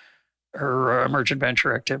her emergent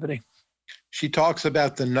venture activity. She talks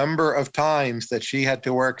about the number of times that she had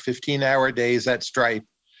to work 15-hour days at Stripe,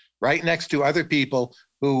 right next to other people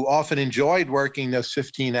who often enjoyed working those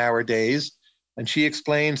 15-hour days. And she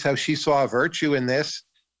explains how she saw virtue in this.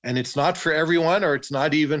 And it's not for everyone, or it's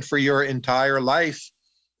not even for your entire life.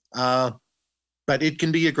 But it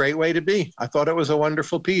can be a great way to be. I thought it was a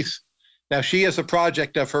wonderful piece. Now, she has a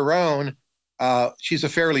project of her own. She's a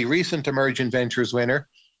fairly recent Emergent Ventures winner.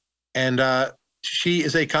 And she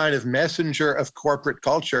is a kind of messenger of corporate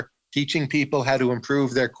culture, teaching people how to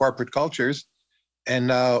improve their corporate cultures. And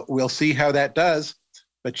we'll see how that does.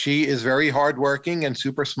 But she is very hardworking and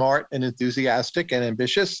super smart and enthusiastic and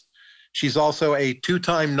ambitious. She's also a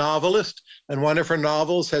two-time novelist, and one of her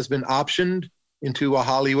novels has been optioned into a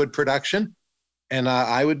Hollywood production. And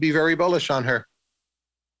I would be very bullish on her.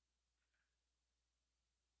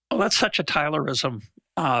 Well, that's such a Tylerism.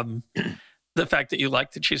 The fact that you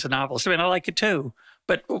like that she's a novelist. I mean, I like it too.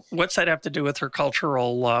 But what's that have to do with her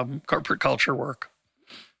cultural, corporate culture work?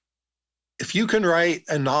 If you can write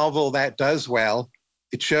a novel that does well,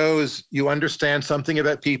 it shows you understand something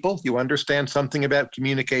about people. You understand something about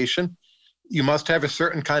communication. You must have a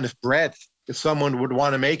certain kind of breadth if someone would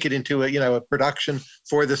want to make it into a production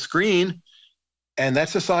for the screen. And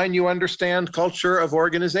that's a sign you understand culture of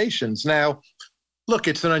organizations. Now, Look,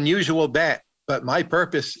 it's an unusual bet, but my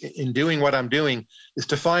purpose in doing what I'm doing is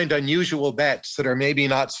to find unusual bets that are maybe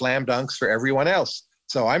not slam dunks for everyone else.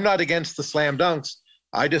 So I'm not against the slam dunks.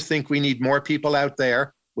 I just think we need more people out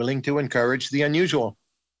there willing to encourage the unusual.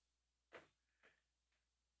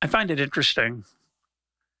 I find it interesting.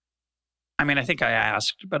 I mean, I think I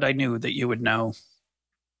asked, but I knew that you would know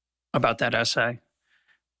about that essay.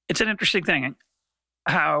 It's an interesting thing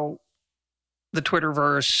how the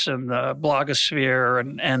Twitterverse and the blogosphere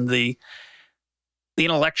and the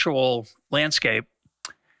intellectual landscape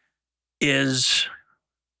is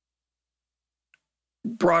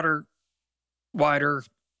broader, wider,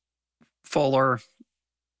 fuller,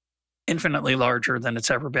 infinitely larger than it's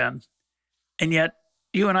ever been. And yet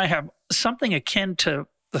you and I have something akin to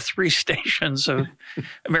the three stations of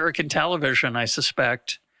American television, I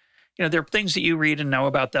suspect. You know, there are things that you read and know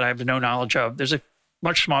about that I have no knowledge of. There's a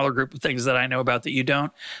much smaller group of things that I know about that you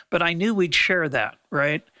don't, but I knew we'd share that,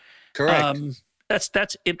 right? Correct.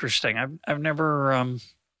 That's interesting. I've never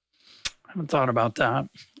haven't thought about that.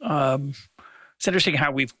 It's interesting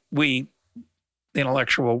how the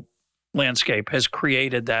intellectual landscape has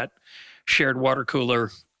created that shared water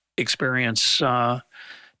cooler experience,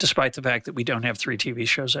 despite the fact that we don't have 3 TV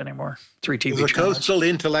shows anymore, 3 TV There's channels. a coastal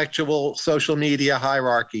intellectual social media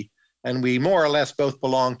hierarchy, and we more or less both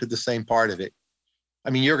belong to the same part of it. I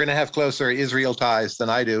mean, you're going to have closer Israel ties than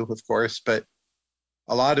I do, of course, but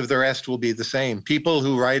a lot of the rest will be the same. People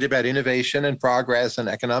who write about innovation and progress and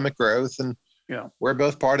economic growth, and we're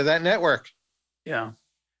both part of that network. Yeah.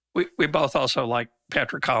 We both also like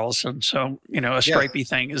Patrick Collison, so a stripey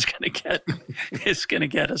thing is going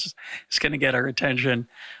to get our attention.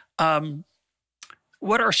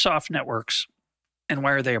 What are soft networks, and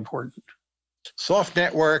why are they important? Soft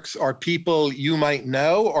networks are people you might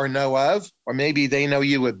know or know of, or maybe they know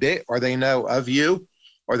you a bit, or they know of you,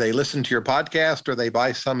 or they listen to your podcast, or they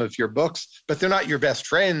buy some of your books, but they're not your best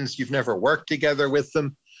friends. You've never worked together with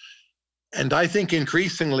them. And I think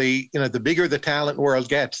increasingly, the bigger the talent world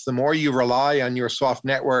gets, the more you rely on your soft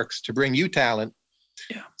networks to bring you talent.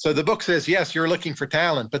 Yeah. So the book says, yes, you're looking for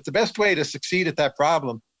talent, but the best way to succeed at that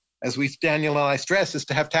problem, as Daniel and I stress, is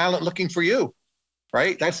to have talent looking for you,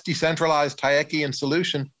 right? That's decentralized Hayekian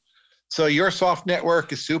solution. So your soft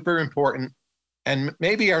network is super important. And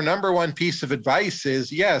maybe our number one piece of advice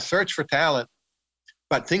is, search for talent,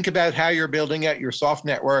 but think about how you're building out your soft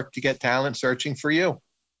network to get talent searching for you.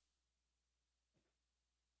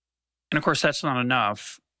 And of course, that's not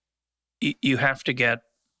enough. You have to build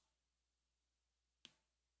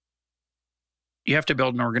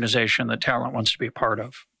an organization that talent wants to be a part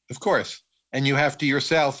of. Of course. And you have to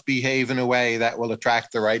yourself behave in a way that will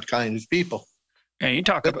attract the right kind of people. Yeah,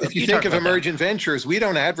 if you think of emergent ventures, we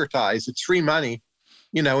don't advertise. It's free money.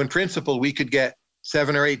 In principle, we could get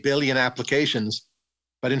 7 or 8 billion applications,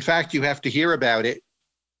 but in fact, you have to hear about it.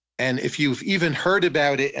 And if you've even heard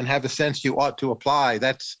about it and have a sense you ought to apply,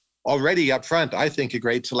 that's already up front, I think, a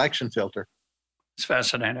great selection filter. It's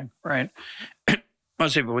fascinating, right?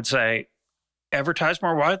 Most people would say, advertise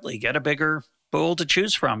more widely, get a bigger pool to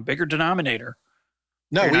choose from, bigger denominator.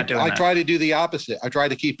 No, I try to do the opposite. I try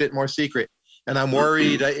to keep it more secret. And I'm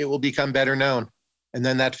worried it will become better known. And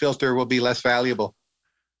then that filter will be less valuable.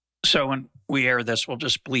 So when we air this, we'll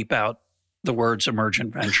just bleep out the words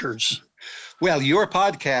emergent ventures. Well, your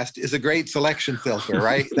podcast is a great selection filter,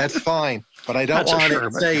 right? That's fine. But I don't want it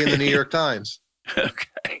to say in the New York Times.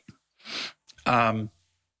 Okay.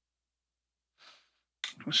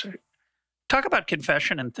 Talk about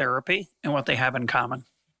confession and therapy and what they have in common.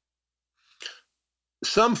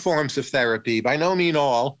 Some forms of therapy, by no means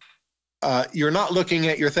all, you're not looking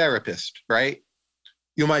at your therapist, right?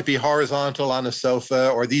 You might be horizontal on a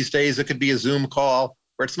sofa, or these days it could be a Zoom call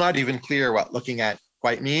where it's not even clear what looking at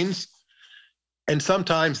quite means. And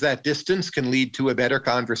sometimes that distance can lead to a better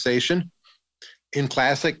conversation. In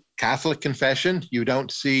classic Catholic confession, you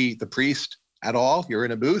don't see the priest at all. You're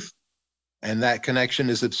in a booth, and that connection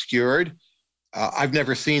is obscured. I've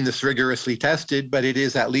never seen this rigorously tested, but it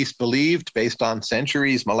is at least believed, based on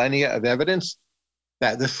centuries, millennia of evidence,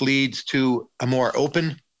 that this leads to a more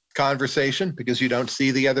open conversation because you don't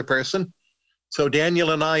see the other person. So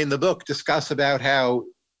Daniel and I in the book discuss about how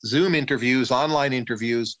Zoom interviews, online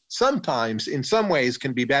interviews, sometimes in some ways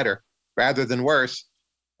can be better rather than worse,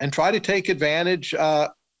 and try to take advantage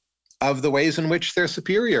of the ways in which they're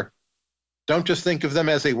superior. Don't just think of them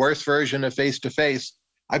as a worse version of face-to-face.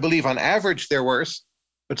 I believe on average they're worse,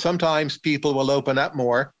 but sometimes people will open up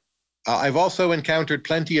more. I've also encountered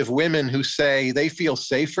plenty of women who say they feel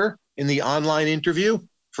safer in the online interview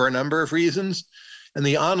for a number of reasons. And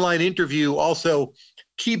the online interview also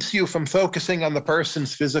keeps you from focusing on the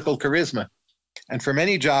person's physical charisma. And for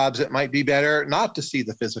many jobs, it might be better not to see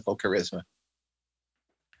the physical charisma.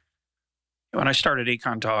 When I started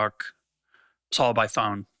EconTalk, it's all by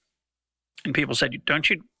phone. And people said, don't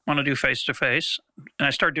you want to do face-to-face? And I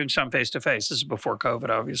started doing some face-to-face. This is before COVID,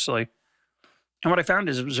 obviously. And what I found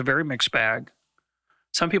is it was a very mixed bag.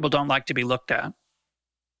 Some people don't like to be looked at.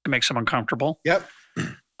 It makes them uncomfortable. Yep.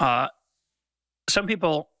 Some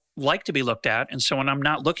people like to be looked at. And so when I'm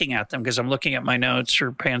not looking at them because I'm looking at my notes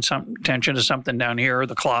or paying some attention to something down here or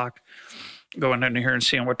the clock, going down here and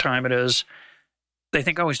seeing what time it is, they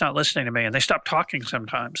think, oh, he's not listening to me. And they stop talking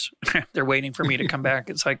sometimes. They're waiting for me to come back.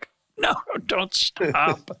 It's like, no, don't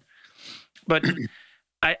stop. But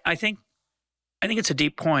I think it's a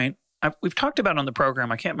deep point. We've talked about on the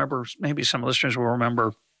program, I can't remember, maybe some listeners will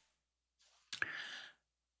remember,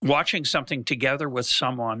 watching something together with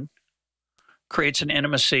someone creates an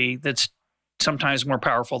intimacy that's sometimes more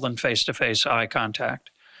powerful than face-to-face eye contact.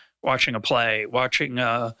 Watching a play, watching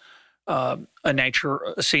a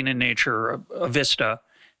scene in nature, a vista,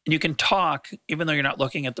 and you can talk even though you're not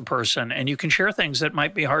looking at the person, and you can share things that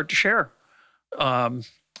might be hard to share.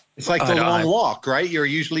 It's like the long walk, right? You're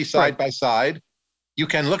usually side by side. You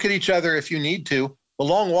can look at each other if you need to. The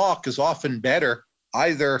long walk is often better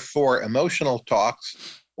either for emotional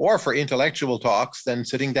talks or for intellectual talks than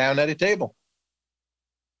sitting down at a table.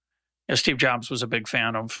 Yeah, Steve Jobs was a big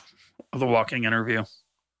fan of the walking interview.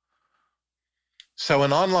 So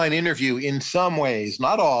an online interview, in some ways,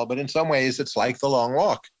 not all, but in some ways, it's like the long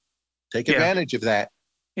walk. Take advantage of that.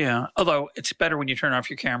 Yeah, although it's better when you turn off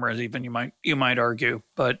your cameras, even you might argue.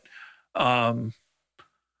 But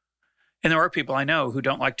and there are people I know who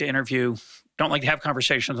don't like to interview, don't like to have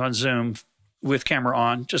conversations on Zoom with camera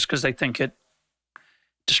on, just because they think it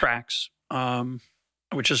distracts,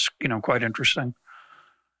 which is quite interesting.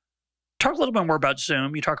 Talk a little bit more about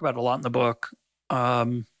Zoom. You talk about it a lot in the book.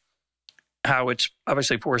 How it's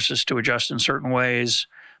obviously forced us to adjust in certain ways.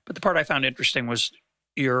 But the part I found interesting was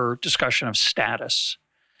your discussion of status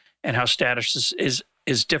and how status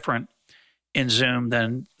is different in Zoom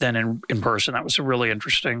than in person. That was a really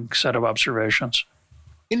interesting set of observations.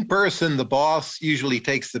 In person, the boss usually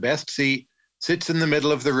takes the best seat, sits in the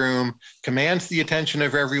middle of the room, commands the attention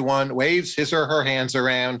of everyone, waves his or her hands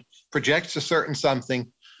around, projects a certain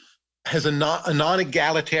something, has a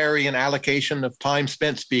non-egalitarian allocation of time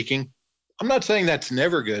spent speaking. I'm not saying that's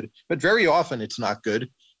never good, but very often it's not good.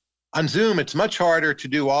 On Zoom, it's much harder to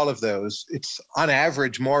do all of those. It's on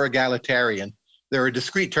average more egalitarian. There are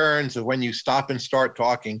discrete turns of when you stop and start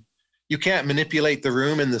talking. You can't manipulate the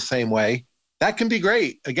room in the same way. That can be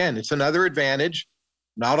great. Again, it's another advantage,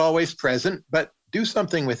 not always present, but do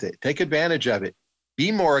something with it. Take advantage of it.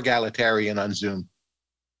 Be more egalitarian on Zoom.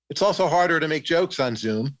 It's also harder to make jokes on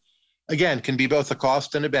Zoom. Again, can be both a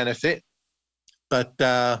cost and a benefit, but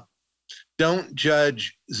don't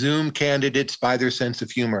judge Zoom candidates by their sense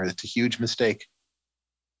of humor. That's a huge mistake.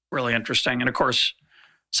 Really interesting. And of course,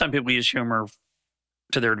 some people use humor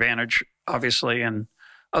to their advantage, obviously, and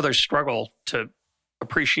others struggle to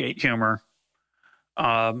appreciate humor.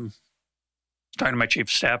 Talking to my chief of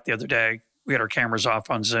staff the other day, we had our cameras off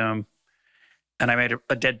on Zoom, and I made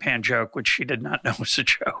a deadpan joke, which she did not know was a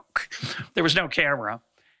joke. There was no camera.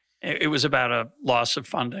 It was about a loss of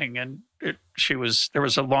funding, and there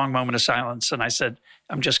was a long moment of silence, and I said,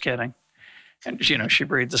 "I'm just kidding," and she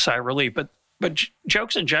breathed a sigh of relief. But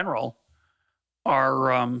jokes in general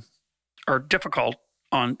are difficult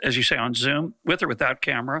on, as you say, on Zoom, with or without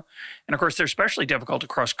camera, and of course they're especially difficult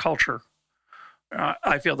across culture.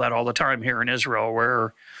 I feel that all the time here in Israel,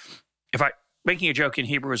 where making a joke in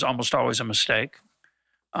Hebrew is almost always a mistake.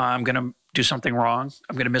 I'm going to do something wrong.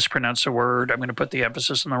 I'm going to mispronounce a word. I'm going to put the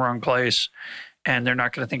emphasis in the wrong place, and they're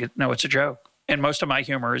not going to think it's a joke. And most of my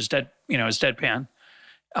humor is deadpan,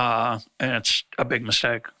 and it's a big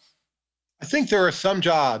mistake. I think there are some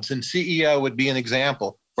jobs, and CEO would be an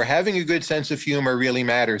example, where having a good sense of humor really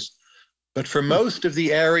matters. But for most of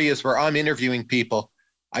the areas where I'm interviewing people,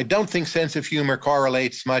 I don't think sense of humor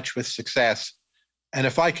correlates much with success. And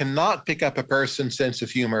if I cannot pick up a person's sense of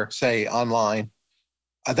humor, say online,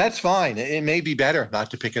 that's fine. It may be better not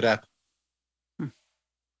to pick it up.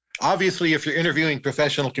 Obviously, if you're interviewing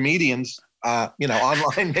professional comedians,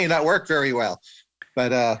 online may not work very well.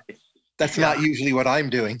 But that's not usually what I'm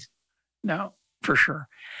doing. No, for sure.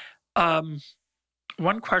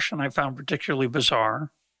 One question I found particularly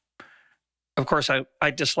bizarre. Of course,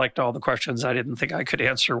 I disliked all the questions I didn't think I could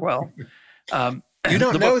answer well. You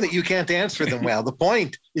don't know that you can't answer them well. The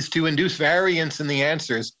point is to induce variance in the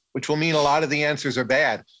answers, which will mean a lot of the answers are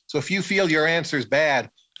bad. So if you feel your answer is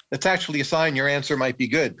bad, that's actually a sign your answer might be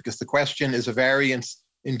good, because the question is a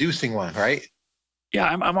variance-inducing one, right? Yeah,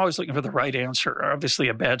 I'm always looking for the right answer. Obviously,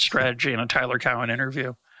 a bad strategy in a Tyler Cowen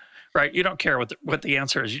interview, right? You don't care what the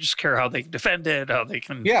answer is. You just care how they defend it, how they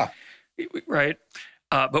can, Yeah. right?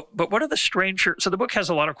 But what are the stranger? So the book has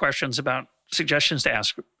a lot of questions about suggestions to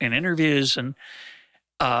ask in interviews, and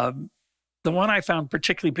um, the one I found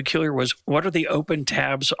particularly peculiar was, what are the open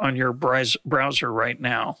tabs on your browser right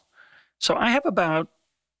now? So I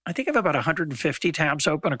think I have about 150 tabs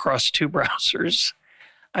open across two browsers.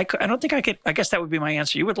 I don't think I could. I guess that would be my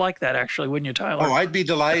answer. You would like that, actually, wouldn't you, Oh, Tyler? I'd be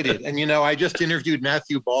delighted. And, I just interviewed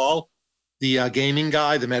Matthew Ball, the gaming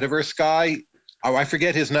guy, the metaverse guy. Oh, I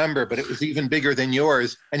forget his number, but it was even bigger than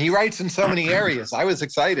yours. And he writes in so many areas. I was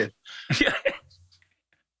excited.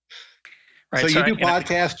 Right. So you do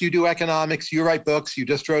podcasts, you do economics, you write books. You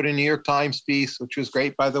just wrote a New York Times piece, which was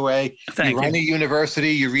great, by the way. Thank you run you. a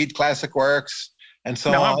university, you read classic works, and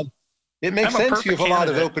so No, on. It makes I'm a sense you have perfect a lot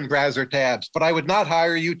of candidate. open browser tabs, but I would not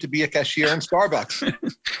hire you to be a cashier in Starbucks.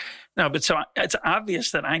 No, but so it's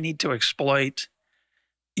obvious that I need to exploit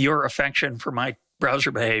your affection for my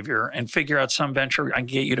browser behavior and figure out some venture I can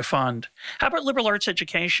get you to fund. How about liberal arts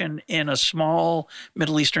education in a small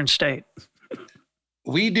Middle Eastern state?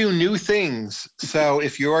 We do new things. So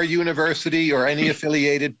if your university or any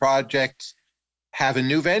affiliated projects have a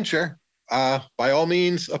new venture, by all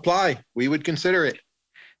means, apply. We would consider it.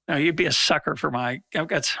 No, you'd be a sucker for I've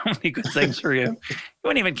got so many good things for you. You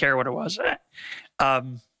wouldn't even care what it was.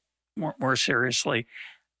 More seriously,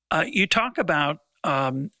 you talk about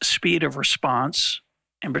speed of response.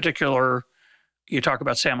 In particular, you talk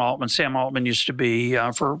about Sam Altman. Sam Altman used to be,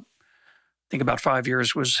 for I think about 5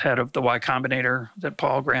 years, was head of the Y Combinator that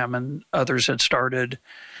Paul Graham and others had started.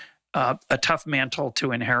 A tough mantle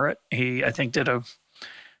to inherit. He, I think, did a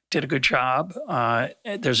good job.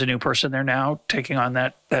 There's a new person there now taking on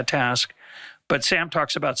that task. But Sam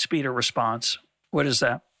talks about speed of response. What is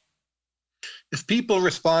that? If people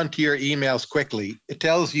respond to your emails quickly, it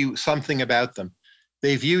tells you something about them.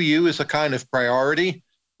 They view you as a kind of priority.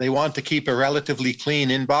 They want to keep a relatively clean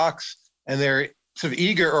inbox, and they're sort of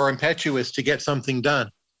eager or impetuous to get something done.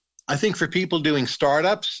 I think for people doing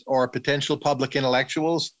startups or potential public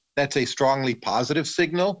intellectuals, that's a strongly positive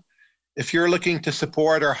signal. If you're looking to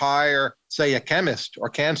support or hire, say, a chemist or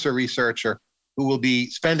cancer researcher who will be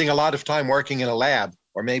spending a lot of time working in a lab,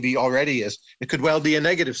 or maybe already is, it could well be a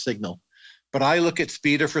negative signal. But I look at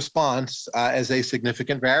speed of response as a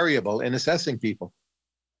significant variable in assessing people.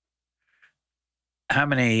 How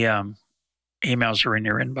many emails are in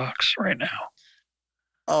your inbox right now?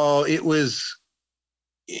 Oh, you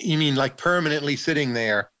mean like permanently sitting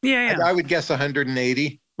there? Yeah. I would guess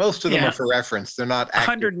 180. Most of them are for reference. They're not active.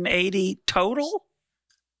 180 total?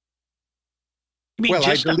 You mean Well,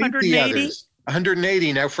 I just delete the 180? others.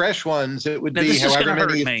 180. Now, fresh ones, it would Now, be this is however gonna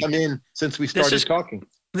hurt many me. have come in since we started talking.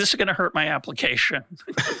 This is going to hurt my application.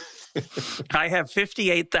 I have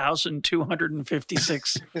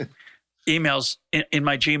 58,256 emails in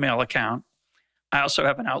my Gmail account. I also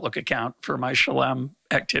have an Outlook account for my Shalem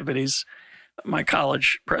activities, my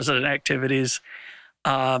college president activities.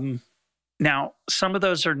 Now, some of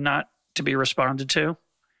those are not to be responded to,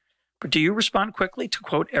 but do you respond quickly to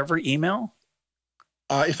quote every email?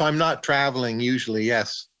 If I'm not traveling, usually,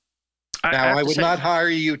 yes. Now, I would not hire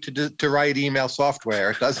you to write email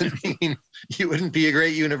software. It doesn't mean you wouldn't be a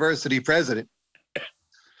great university president.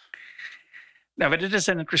 No, but it is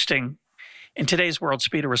an interesting, in today's world,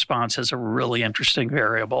 speed of response is a really interesting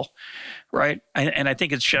variable, right? And I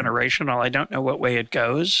think it's generational. I don't know what way it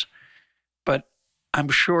goes, but I'm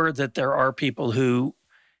sure that there are people who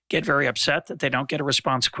get very upset that they don't get a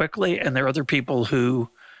response quickly, and there are other people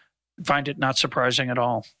who find it not surprising at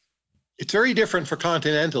all. It's very different for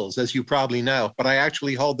continentals, as you probably know, but I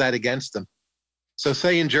actually hold that against them. So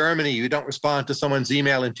say in Germany, you don't respond to someone's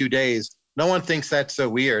email in 2 days. No one thinks that's so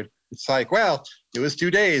weird. It's like, well, it was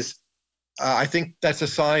 2 days. I think that's a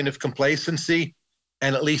sign of complacency,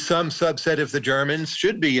 and at least some subset of the Germans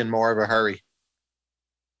should be in more of a hurry.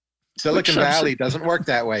 Silicon Valley doesn't work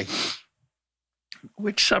that way.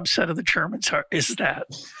 Which subset of the Germans is that?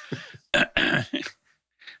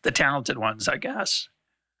 The talented ones, I guess.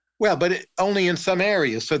 Well, but only in some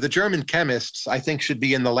areas. So the German chemists, I think, should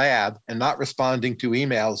be in the lab and not responding to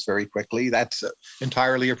emails very quickly. That's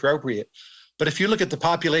entirely appropriate. But if you look at the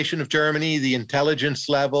population of Germany, the intelligence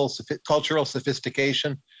level, cultural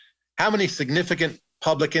sophistication, how many significant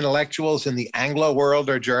public intellectuals in the Anglo world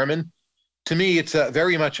are German? To me, it's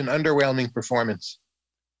very much an underwhelming performance.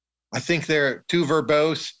 I think they're too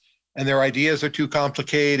verbose and their ideas are too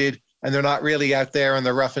complicated, and they're not really out there on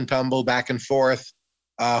the rough and tumble back and forth,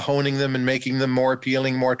 honing them and making them more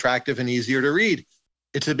appealing, more attractive, and easier to read.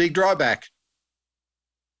 It's a big drawback.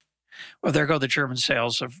 Well, there go the German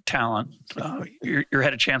sales of talent. You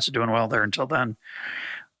had a chance of doing well there until then.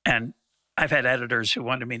 And I've had editors who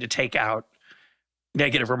wanted me to take out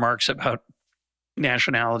negative remarks about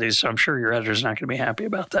nationalities, so I'm sure your editor's not going to be happy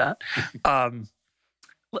about that.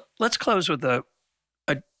 Let's close with a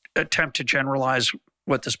attempt to generalize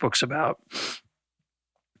what this book's about.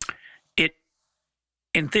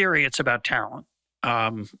 In theory, it's about talent.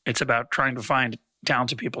 It's about trying to find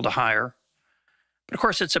talented people to hire. But of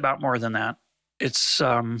course, it's about more than that. It's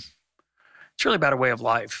really about a way of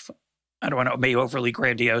life. I don't want to be overly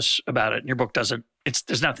grandiose about it. And your book doesn't.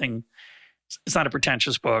 There's nothing. It's not a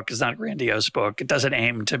pretentious book. It's not a grandiose book. It doesn't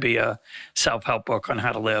aim to be a self-help book on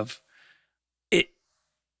how to live.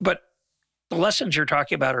 But the lessons you're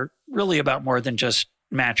talking about are really about more than just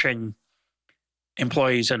matching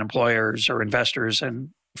employees and employers or investors and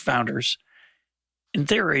founders. In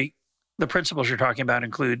theory, the principles you're talking about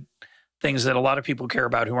include things that a lot of people care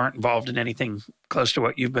about who aren't involved in anything close to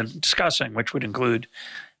what you've been discussing, which would include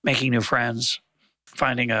making new friends,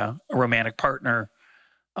 finding a romantic partner,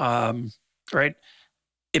 right?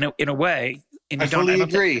 In a way, and I fully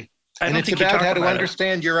agree. And it's about how to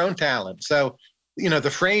understand your own talent. So,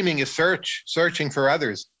 the framing is searching for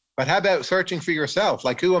others. But how about searching for yourself?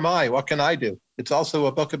 Like, who am I? What can I do? It's also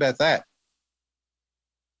a book about that.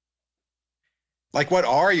 Like, what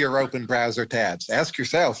are your open browser tabs? Ask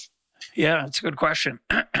yourself. Yeah, it's a good question.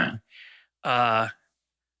 There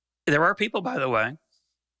are people, by the way,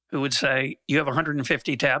 who would say, you have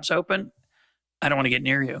 150 tabs open. I don't want to get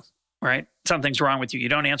near you, right? Something's wrong with you. You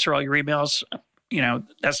don't answer all your emails.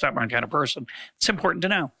 That's not my kind of person. It's important to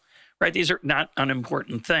know, right? These are not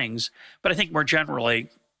unimportant things. But I think more generally,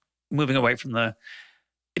 moving away from the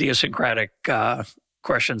idiosyncratic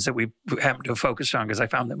questions that we happen to focus on, because I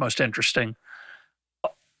found them most interesting.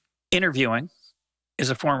 Interviewing is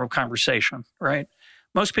a form of conversation, right?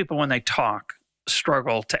 Most people, when they talk,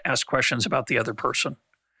 struggle to ask questions about the other person.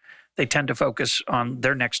 They tend to focus on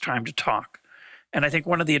their next time to talk. And I think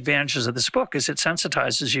one of the advantages of this book is it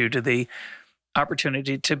sensitizes you to the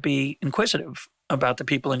opportunity to be inquisitive about the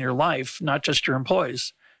people in your life, not just your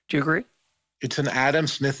employees. Do you agree? It's an Adam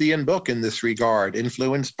Smithian book in this regard,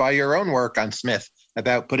 influenced by your own work on Smith,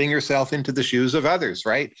 about putting yourself into the shoes of others,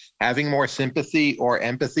 right? Having more sympathy or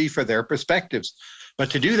empathy for their perspectives.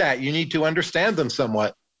 But to do that, you need to understand them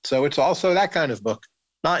somewhat. So it's also that kind of book,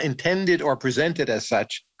 not intended or presented as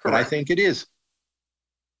such, but I think it is.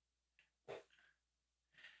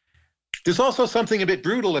 There's also something a bit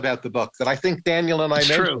brutal about the book that I think Daniel and I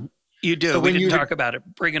mentioned. True. You do. So we didn't talk about it.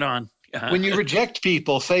 Bring it on. When you reject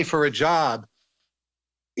people, say for a job,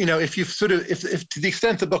 if you've if to the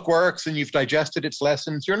extent the book works and you've digested its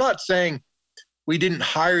lessons, you're not saying we didn't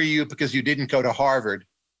hire you because you didn't go to Harvard,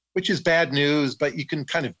 which is bad news, but you can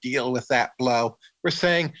kind of deal with that blow. We're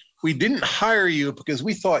saying we didn't hire you because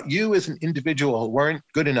we thought you as an individual weren't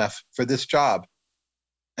good enough for this job.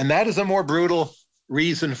 And that is a more brutal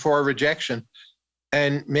reason for rejection.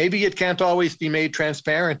 And maybe it can't always be made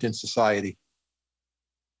transparent in society.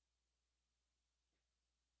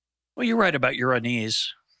 Well, you're right about your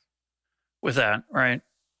unease with that, right?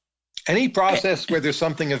 Any process where there's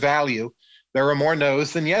something of value, there are more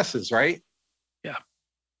no's than yeses, right? Yeah.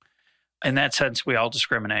 In that sense, we all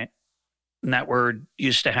discriminate. And that word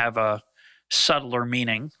used to have a subtler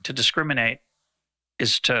meaning. To discriminate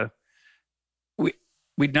is to,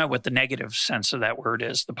 we know what the negative sense of that word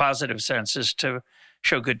is. The positive sense is to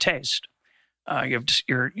show good taste.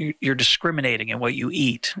 You're discriminating in what you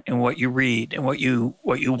eat and what you read and what you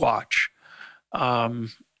watch.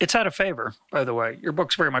 It's out of favor, by the way. Your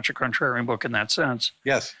book's very much a contrarian book in that sense.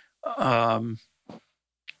 Yes.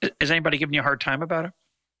 Is anybody giving you a hard time about it?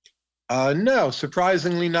 No,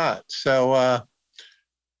 surprisingly not. So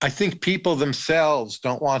I think people themselves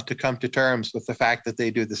don't want to come to terms with the fact that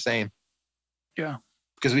they do the same. Yeah.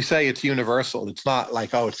 Because we say it's universal. It's not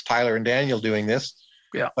like, oh, it's Tyler and Daniel doing this.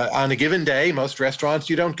 Yeah. But on a given day, most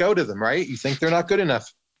restaurants, you don't go to them, right? You think they're not good enough.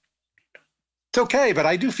 It's okay, but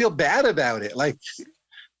I do feel bad about it. Like,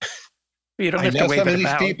 you don't have to wave some it of these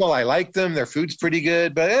about. people, I like them. Their food's pretty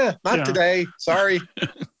good, but not today. Sorry.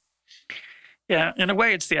 Yeah, in a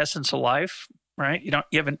way, it's the essence of life, right? You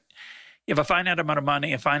have a finite amount of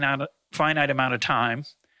money, a finite amount of time.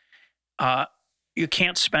 You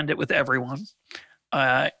can't spend it with everyone.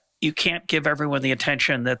 You can't give everyone the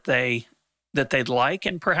attention that they'd like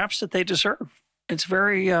and perhaps that they deserve. It's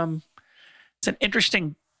very it's an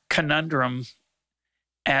interesting conundrum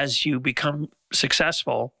as you become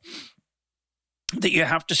successful, that you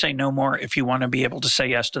have to say no more if you want to be able to say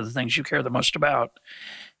yes to the things you care the most about.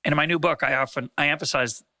 And in my new book, I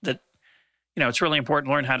emphasize that, it's really important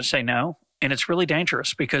to learn how to say no. And it's really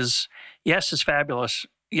dangerous because yes is fabulous.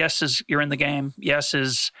 Yes is you're in the game. Yes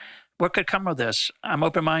is what could come of this. I'm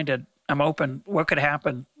open-minded. I'm open. What could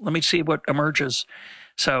happen? Let me see what emerges.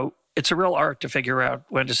 So it's a real art to figure out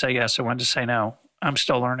when to say yes and when to say no. I'm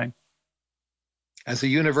still learning. As a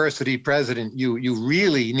university president, you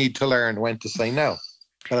really need to learn when to say no.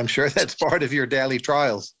 But I'm sure that's part of your daily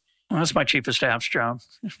trials. Well, that's my chief of staff's job.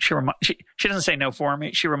 She doesn't say no for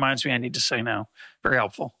me. She reminds me I need to say no. Very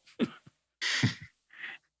helpful.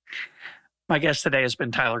 My guest today has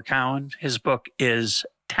been Tyler Cowen. His book is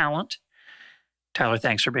Talent. Tyler,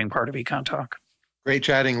 thanks for being part of EconTalk. Great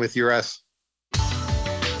chatting with you, Russ.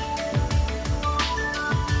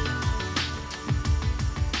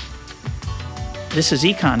 This is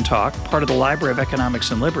EconTalk, part of the Library of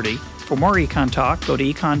Economics and Liberty. For more EconTalk, go to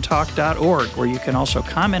econtalk.org, where you can also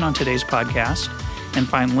comment on today's podcast and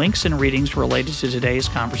find links and readings related to today's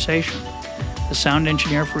conversation. The sound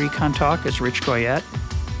engineer for EconTalk is Rich Goyette.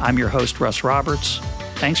 I'm your host, Russ Roberts.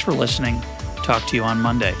 Thanks for listening. Talk to you on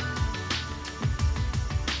Monday.